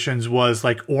traditions was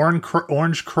like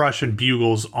Orange Crush and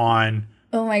Bugles on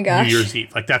Oh my gosh. New Year's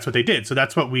Eve. Like, that's what they did. So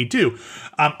that's what we do.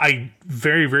 I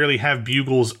very rarely have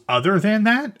Bugles other than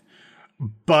that.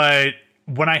 But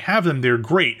when I have them, they're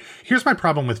great. Here's my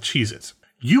problem with Cheez-Its.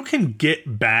 You can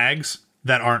get bags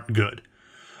that aren't good.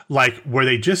 Like, where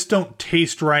they just don't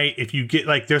taste right. If you get,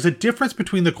 like, there's a difference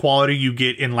between the quality you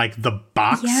get in, like, the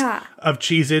box of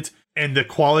Cheez-Its and the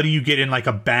quality you get in, like,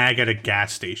 a bag at a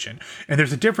gas station. And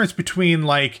there's a difference between,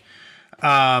 like,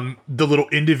 the little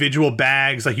individual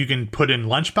bags, like, you can put in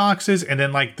lunch boxes, and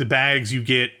then, like, the bags you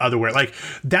get otherwhere. Like,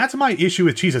 that's my issue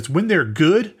with Cheez-Its. When they're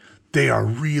good, they are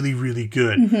really, really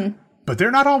good. Mm-hmm. But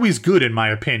they're not always good, in my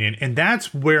opinion, and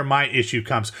that's where my issue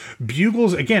comes.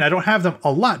 Bugles, again, I don't have them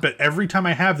a lot, but every time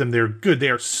I have them, they're good. They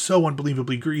are so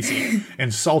unbelievably greasy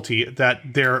and salty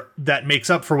that makes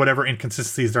up for whatever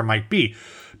inconsistencies there might be.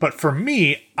 But for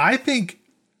me, I think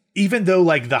even though,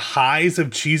 like, the highs of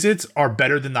Cheez-Its are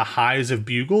better than the highs of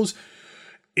Bugles,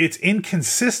 its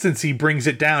inconsistency brings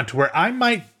it down to where I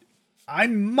might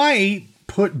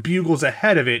put Bugles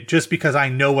ahead of it just because I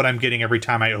know what I'm getting every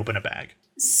time I open a bag.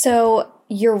 So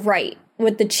you're right.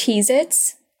 With the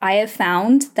Cheez-Its, I have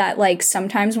found that, like,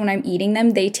 sometimes when I'm eating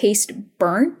them, they taste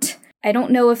burnt. I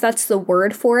don't know if that's the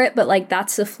word for it, but, like,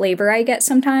 that's the flavor I get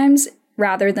sometimes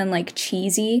rather than, like,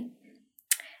 cheesy.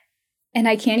 And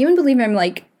I can't even believe I'm,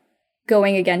 like,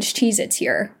 going against Cheez-Its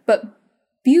here. But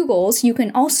Bugles, you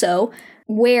can also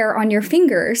wear on your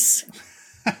fingers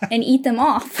and eat them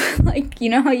off. Like, you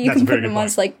know how you can put them on,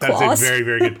 like, claws? That's a very,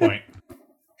 very good point.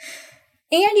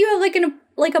 And you have,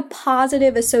 like, a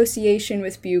positive association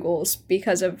with Bugles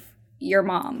because of your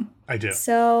mom. I do.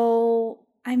 So,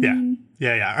 I mean...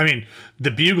 Yeah. I mean,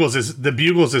 the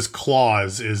Bugles'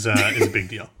 claws is a big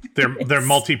deal. They're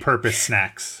multi-purpose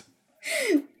snacks.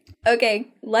 Okay,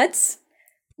 let's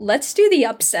do the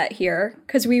upset here,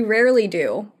 because we rarely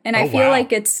do. And I feel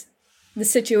like the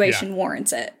situation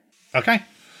warrants it. Okay.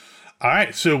 All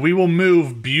right, so we will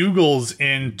move Bugles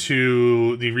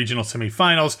into the regional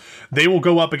semifinals. They will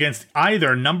go up against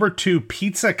either number 2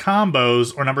 Pizza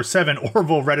Combos or number 7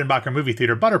 Orville Redenbacher Movie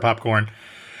Theater Butter Popcorn.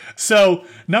 So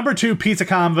number 2 Pizza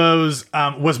Combos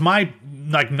was my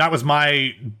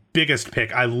biggest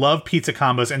pick. I love Pizza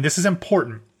Combos, and this is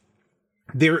important.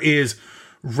 There is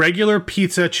regular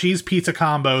cheese pizza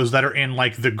combos that are in,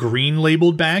 like, the green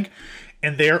labeled bag.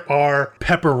 And there are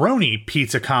pepperoni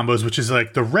pizza combos, which is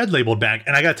like the red labeled bag.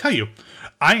 And I gotta tell you,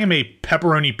 I am a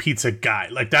pepperoni pizza guy.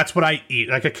 Like, that's what I eat.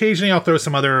 Like, occasionally I'll throw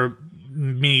some other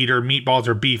meat or meatballs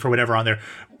or beef or whatever on there.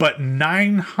 But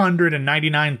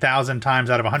 999,000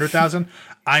 times out of 100,000,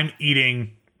 I'm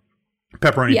eating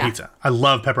pepperoni pizza. I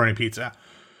love pepperoni pizza.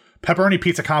 Pepperoni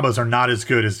pizza combos are not as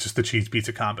good as just the cheese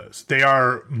pizza combos. They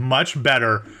are much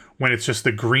better when it's just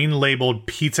the green labeled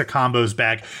pizza combos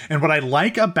bag. And what I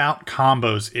like about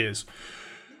combos is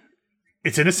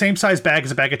it's in the same size bag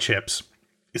as a bag of chips.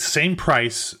 It's the same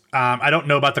price. I don't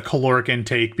know about the caloric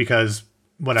intake because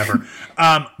whatever.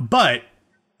 But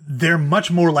they're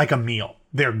much more like a meal.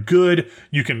 They're good.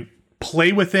 You can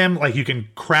play with them. Like, you can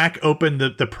crack open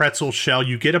the pretzel shell.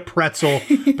 You get a pretzel,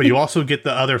 but you also get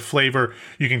the other flavor.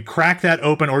 You can crack that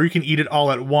open, or you can eat it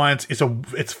all at once. It's a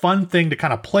fun thing to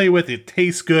kind of play with. It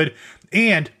tastes good,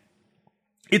 and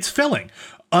it's filling.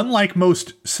 Unlike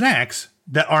most snacks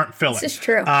that aren't filling. This is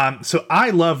true. So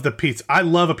I love the pizza. I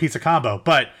love a pizza combo,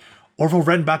 but Orville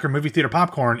Redenbacher Movie Theater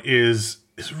Popcorn is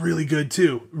really good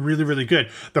too. Really, really good.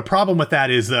 The problem with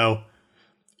that is, though,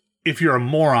 if you're a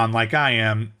moron like I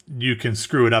am, you can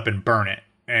screw it up and burn it.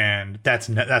 And that's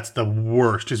the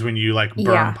worst, is when you, like,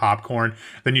 burn popcorn.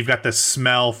 Then you've got the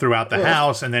smell throughout the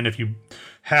house. And then if you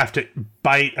have to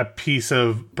bite a piece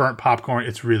of burnt popcorn,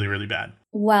 it's really, really bad.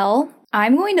 Well,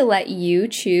 I'm going to let you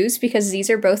choose because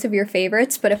these are both of your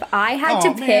favorites. But if I had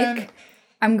to pick,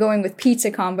 I'm going with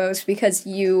pizza combos because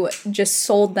you just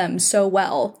sold them so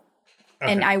well.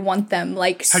 Okay. And I want them,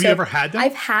 like, Have you ever had them?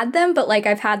 I've had them, but, like,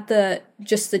 I've had the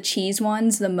cheese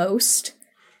ones the most.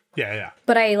 Yeah.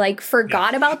 But I like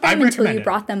forgot about them until you it.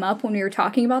 brought them up when we were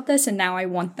talking about this, and now I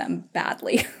want them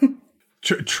badly.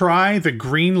 Try the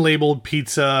green labeled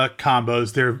pizza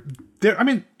combos.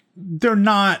 They're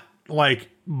not like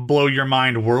blow your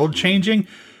mind world changing,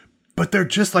 but they're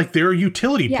just like, they're a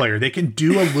utility player. They can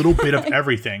do a little bit of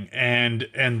everything, and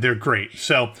they're great.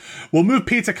 So we'll move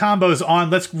pizza combos on.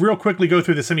 Let's real quickly go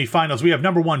through the semifinals. We have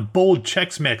number 1 Bold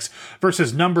Chex Mix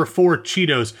versus number 4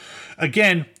 Cheetos.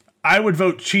 Again, I would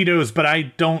vote Cheetos, but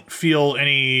I don't feel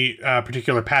any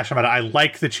particular passion about it. I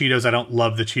like the Cheetos. I don't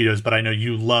love the Cheetos, but I know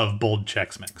you love Bold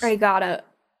Chex Mix. I gotta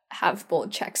have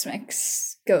Bold Chex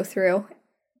Mix go through.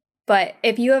 But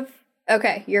if you have...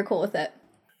 Okay, you're cool with it.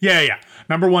 Yeah.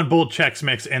 Number 1 Bold Chex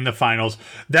Mix in the finals.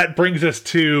 That brings us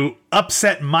to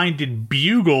upset-minded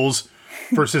Bugles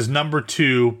versus number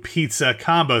 2 Pizza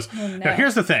Combos. Oh, no. Now,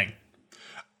 here's the thing.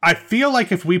 I feel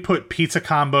like if we put pizza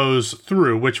combos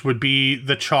through, which would be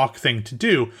the chalk thing to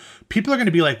do, people are going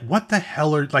to be like, what the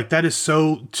hell are, like, that is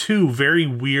so two very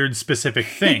weird specific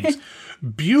things.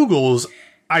 Bugles,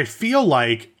 I feel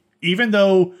like, even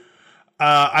though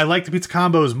I like the pizza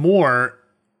combos more,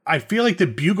 I feel like the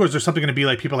Bugles are something going to be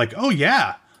like, people are like, oh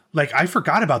yeah, like I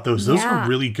forgot about those. Those were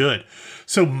really good.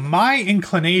 So my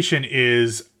inclination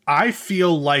is, I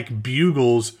feel like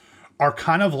Bugles are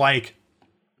kind of like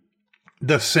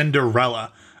the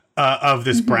Cinderella of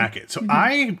this bracket. So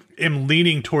I am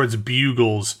leaning towards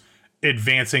Bugles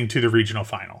advancing to the regional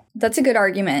final. That's a good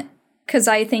argument, because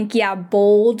I think,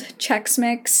 Bold Chex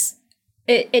Mix,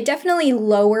 it definitely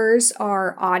lowers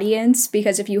our audience,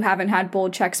 because if you haven't had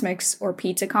Bold Chex Mix or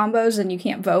pizza combos, then you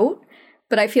can't vote.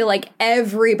 But I feel like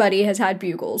everybody has had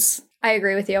Bugles. I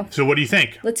agree with you. So what do you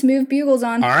think? Let's move Bugles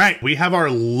on. All right. We have our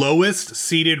lowest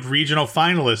seeded regional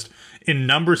finalist in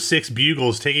number 6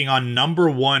 Bugles taking on number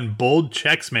 1 Bold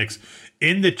Chex Mix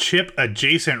in the chip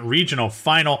adjacent regional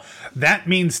final. That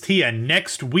means, Tia,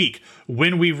 next week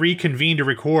when we reconvene to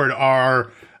record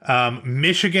our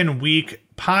Michigan Week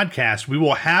podcast, we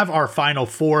will have our final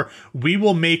 4. We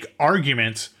will make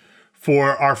arguments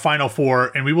for our final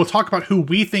 4, and we will talk about who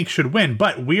we think should win,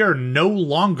 but we are no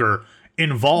longer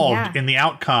involved in the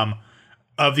outcome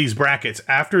of these brackets.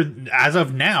 As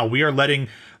of now, we are letting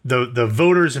the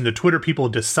voters and the Twitter people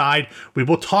decide. We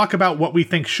will talk about what we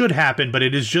think should happen, but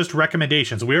it is just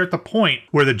recommendations. We're at the point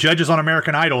where the judges on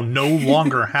American Idol no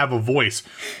longer have a voice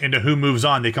into who moves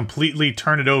on. They completely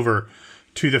turn it over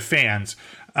to the fans.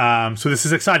 So this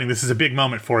is exciting. This is a big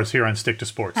moment for us here on Stick to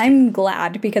Sports. I'm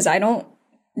glad, because I don't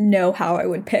know how I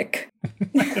would pick.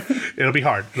 It'll be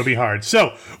hard.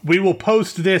 So we will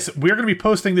post this. We're going to be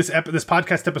posting this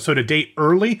podcast episode a day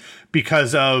early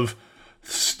because of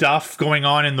stuff going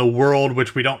on in the world,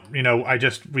 which we don't,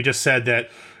 we just said that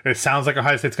it sounds like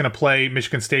Ohio State's going to play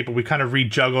Michigan State, but we kind of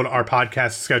rejuggled our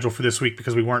podcast schedule for this week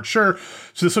because we weren't sure.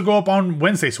 So this will go up on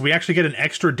Wednesday. So we actually get an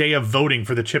extra day of voting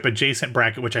for the chip adjacent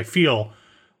bracket, which I feel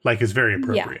like is very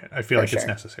appropriate. I feel like it's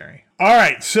necessary. All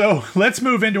right. So let's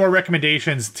move into our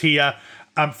recommendations, Tia.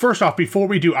 First off, before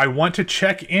we do, I want to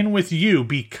check in with you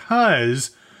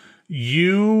because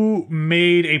you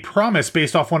made a promise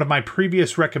based off one of my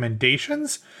previous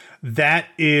recommendations. That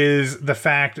is the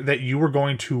fact that you were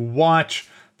going to watch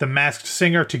The Masked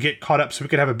Singer to get caught up so we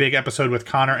could have a big episode with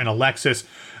Connor and Alexis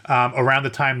around the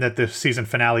time that the season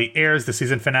finale airs. The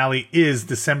season finale is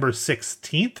December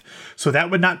 16th. So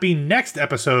that would not be next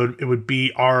episode. It would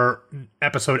be our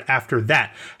episode after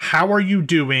that. How are you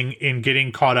doing in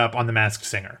getting caught up on The Masked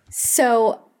Singer?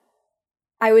 So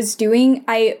I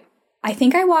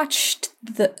think I watched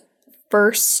the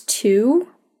first 2.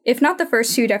 If not the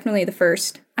first 2, definitely the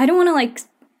first. I don't want to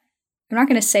I'm not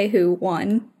going to say who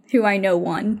I know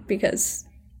won, because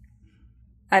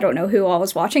I don't know who all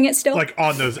was watching it still. Like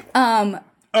on those.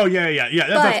 Oh, yeah.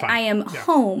 That's fine. I am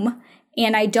home,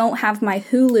 and I don't have my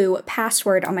Hulu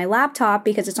password on my laptop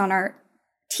because it's on our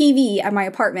TV at my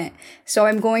apartment. So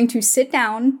I'm going to sit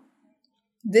down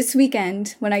this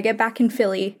weekend when I get back in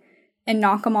Philly and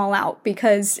knock them all out,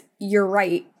 because you're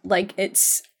right. Like,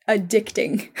 it's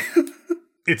addicting.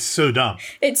 It's so dumb.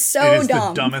 It's so dumb. It is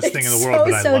the dumbest thing in the world,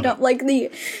 but I love it. Like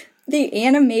the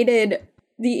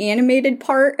animated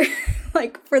part,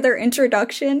 like for their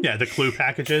introduction. Yeah, the clue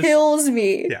packages. Kills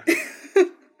me. Yeah.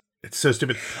 It's so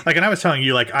stupid. Like, and I was telling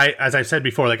you, like, as I said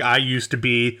before, like, I used to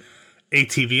be a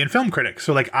TV and film critic.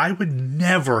 So, like, I would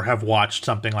never have watched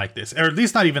something like this. Or at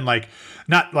least not even, like,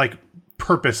 not, like,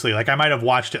 purposely. Like, I might have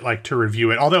watched it, like, to review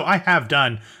it. Although I have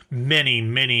done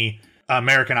many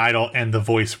American Idol and The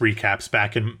Voice recaps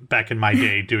back in my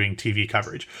day doing TV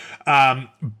coverage.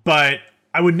 But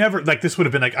I would never, like, this would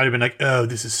have been like, I'd have been like, oh,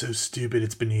 this is so stupid,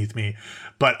 it's beneath me.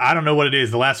 But I don't know what it is.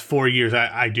 The last 4 years,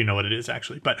 I do know what it is,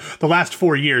 actually. But the last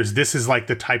 4 years, this is like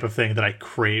the type of thing that I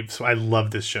crave. So I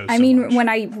love this show so much. When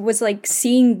I was like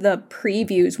seeing the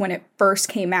previews when it first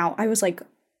came out, I was like,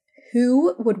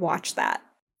 who would watch that?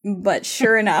 But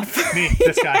sure enough. Me,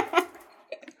 this guy.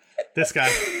 This guy.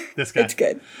 It's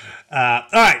good. All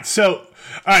right. So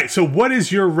what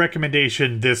is your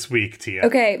recommendation this week, Tia?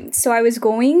 Okay. So I was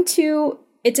going to,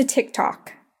 it's a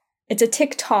TikTok. It's a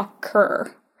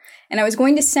TikToker. And I was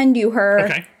going to send you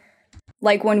her,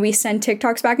 like when we send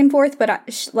TikToks back and forth. But I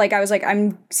was like,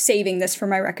 I'm saving this for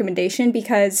my recommendation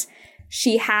because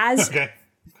she has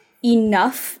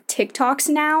enough TikToks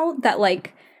now that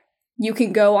like you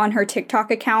can go on her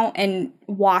TikTok account and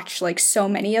watch like so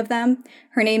many of them.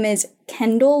 Her name is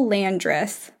Kendall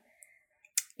Landreth.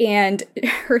 And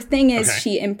her thing is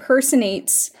she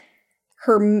impersonates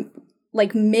her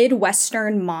like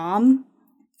Midwestern mom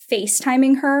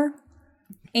FaceTiming her.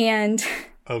 And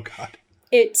oh God,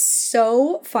 it's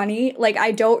so funny. Like,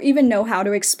 I don't even know how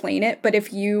to explain it. But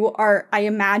if you are, I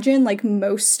imagine like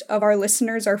most of our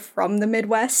listeners are from the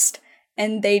Midwest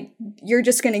and you're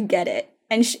just going to get it.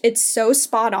 And it's so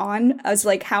spot on as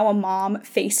like how a mom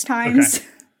FaceTimes. Okay.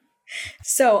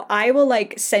 So I will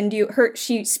like send you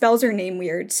she spells her name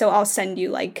weird. So I'll send you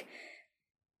like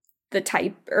the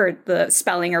type or the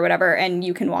spelling or whatever, and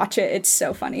you can watch it. It's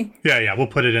so funny. Yeah. We'll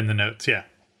put it in the notes. Yeah.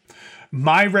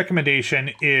 My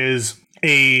recommendation is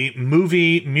a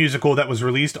movie musical that was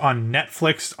released on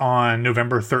Netflix on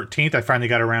November 13th. I finally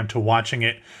got around to watching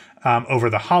it over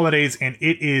the holidays, and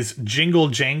it is Jingle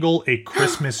Jangle, A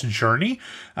Christmas Journey.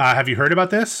 Have you heard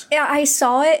about this? Yeah, I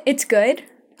saw it. It's good.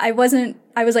 I was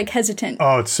like hesitant.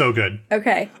 Oh, it's so good.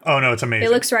 Okay. Oh no, it's amazing.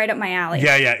 It looks right up my alley.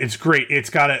 Yeah, it's great. It's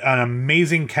got an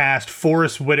amazing cast.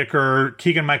 Forrest Whitaker,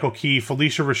 Keegan-Michael Key,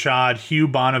 Felicia Rashad, Hugh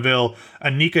Bonneville,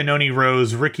 Anika Noni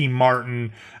Rose, Ricky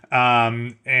Martin,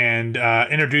 and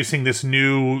introducing this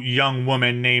new young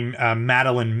woman named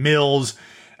Madeline Mills.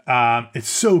 It's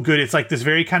so good. It's like this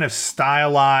very kind of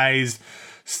stylized,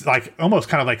 like almost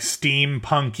kind of like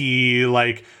steampunky,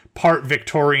 like part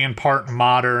Victorian, part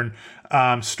modern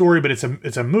story, but it's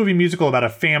a movie musical about a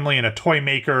family and a toy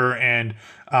maker and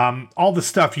all the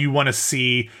stuff you want to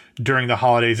see during the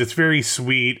holidays. It's very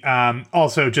sweet.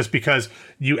 Also, just because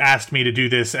you asked me to do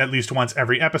this at least once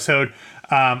every episode,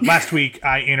 last week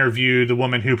I interviewed the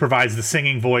woman who provides the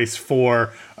singing voice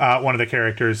for one of the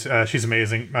characters. She's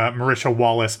amazing. Marisha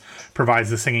Wallace provides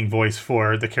the singing voice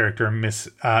for the character Miss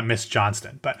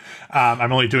Johnston. But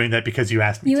I'm only doing that because you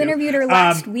asked me to. You interviewed her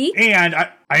last week? And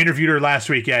I interviewed her last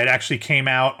week. Yeah, it actually came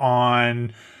out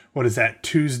on... what is that?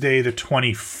 Tuesday the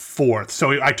 24th.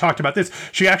 So I talked about this.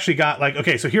 She actually got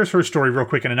so here's her story real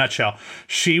quick in a nutshell.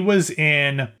 She was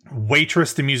in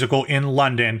Waitress the Musical in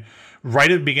London right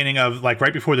at the beginning of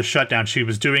right before the shutdown. She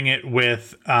was doing it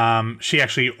with, she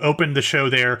actually opened the show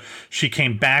there. She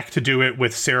came back to do it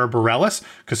with Sarah Bareilles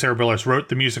because Sarah Bareilles wrote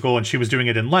the musical and she was doing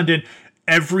it in London.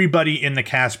 Everybody in the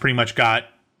cast pretty much got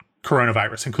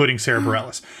coronavirus, including Sarah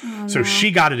Bareilles. Oh, so she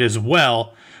got it as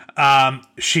well.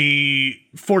 She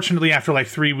fortunately after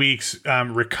 3 weeks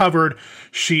recovered.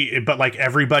 But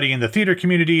everybody in the theater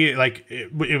community,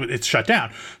 it's shut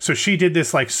down. So she did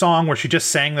this song where she just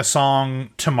sang the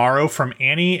song Tomorrow from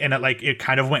Annie, and it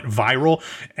kind of went viral.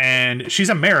 And she's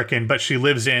American, but she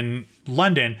lives in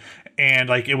London, and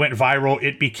it went viral.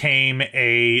 It became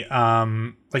a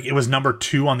it was number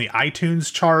 2 on the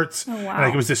iTunes charts. Oh, wow.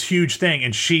 And, it was this huge thing,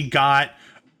 and she got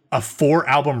a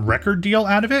 4-album record deal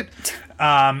out of it.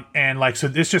 And so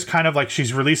this just kind of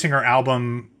she's releasing her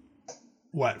album,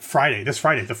 this Friday,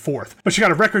 the 4th, but she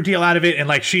got a record deal out of it.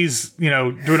 And she's,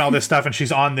 doing all this stuff, and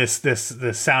she's on this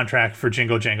soundtrack for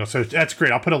Jingle Jangle. So that's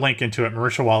great. I'll put a link into it.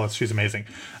 Marisha Wallace, she's amazing.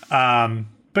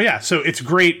 But yeah, so it's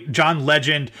great. John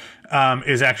Legend,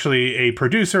 is actually a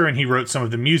producer, and he wrote some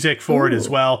of the music for it as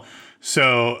well.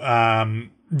 So,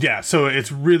 yeah, so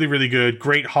it's really, really good.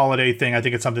 Great holiday thing. I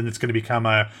think it's something that's going to become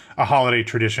a holiday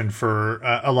tradition for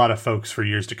a lot of folks for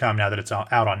years to come now that it's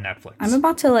out on Netflix. I'm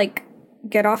about to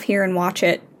get off here and watch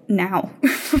it now.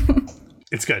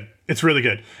 It's good. It's really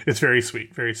good. It's very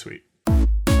sweet. Very sweet.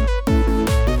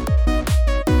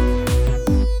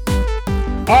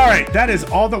 All right, that is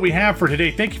all that we have for today.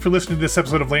 Thank you for listening to this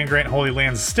episode of Land Grant Holy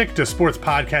Land's Stick to Sports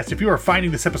podcast. If you are finding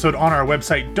this episode on our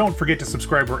website, don't forget to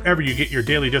subscribe wherever you get your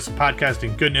daily dose of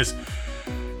podcasting goodness.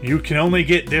 You can only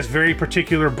get this very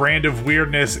particular brand of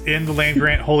weirdness in the Land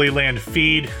Grant Holy Land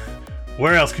feed.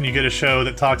 Where else can you get a show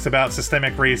that talks about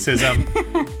systemic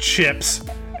racism, chips,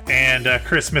 and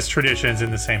Christmas traditions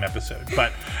in the same episode.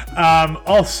 But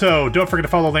also, don't forget to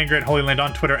follow Land Grant Holy Land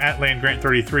on Twitter at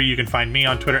LandGrant33. You can find me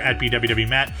on Twitter at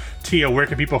BWWMatt. Tia, where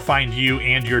can people find you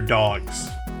and your dogs?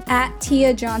 At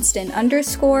Tia Johnston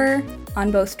 _ on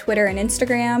both Twitter and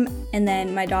Instagram. And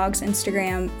then my dog's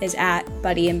Instagram is at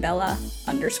Buddy and Bella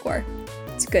 _.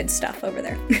 It's good stuff over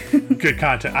there. Good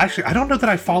content. Actually, I don't know that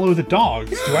I follow the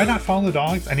dogs. Do I not follow the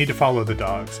dogs? I need to follow the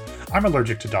dogs. I'm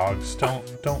allergic to dogs. Don't.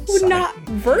 Not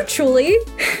virtually.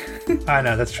 I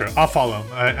know, that's true. I'll follow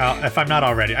them if I'm not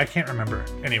already. I can't remember.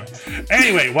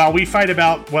 Anyway, while we fight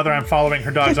about whether I'm following her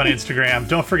dogs on Instagram,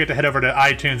 don't forget to head over to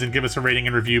iTunes and give us a rating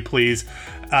and review, please.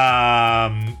 Give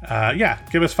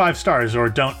us 5 stars, or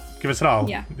don't give us at all.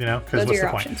 Yeah. Because what's the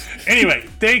point? Anyway,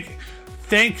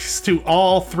 thanks to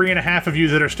all 3.5 of you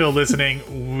that are still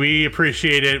listening. We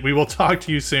appreciate it. We will talk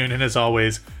to you soon, and as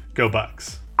always, go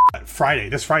Bucks.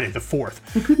 This Friday, the 4th.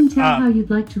 I couldn't tell how you'd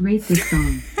like to rate this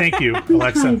song. Thank you, Please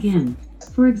Alexa. try again.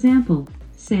 For example,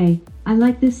 say, I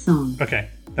like this song. Okay,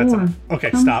 that's or, enough. Okay,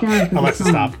 thumbs stop. down for the Alexa,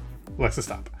 song. stop. Alexa,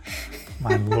 stop.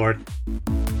 My lord.